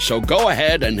McCrispy. So go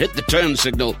ahead and hit the turn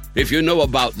signal if you know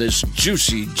about this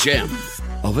juicy gem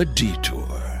of a detour.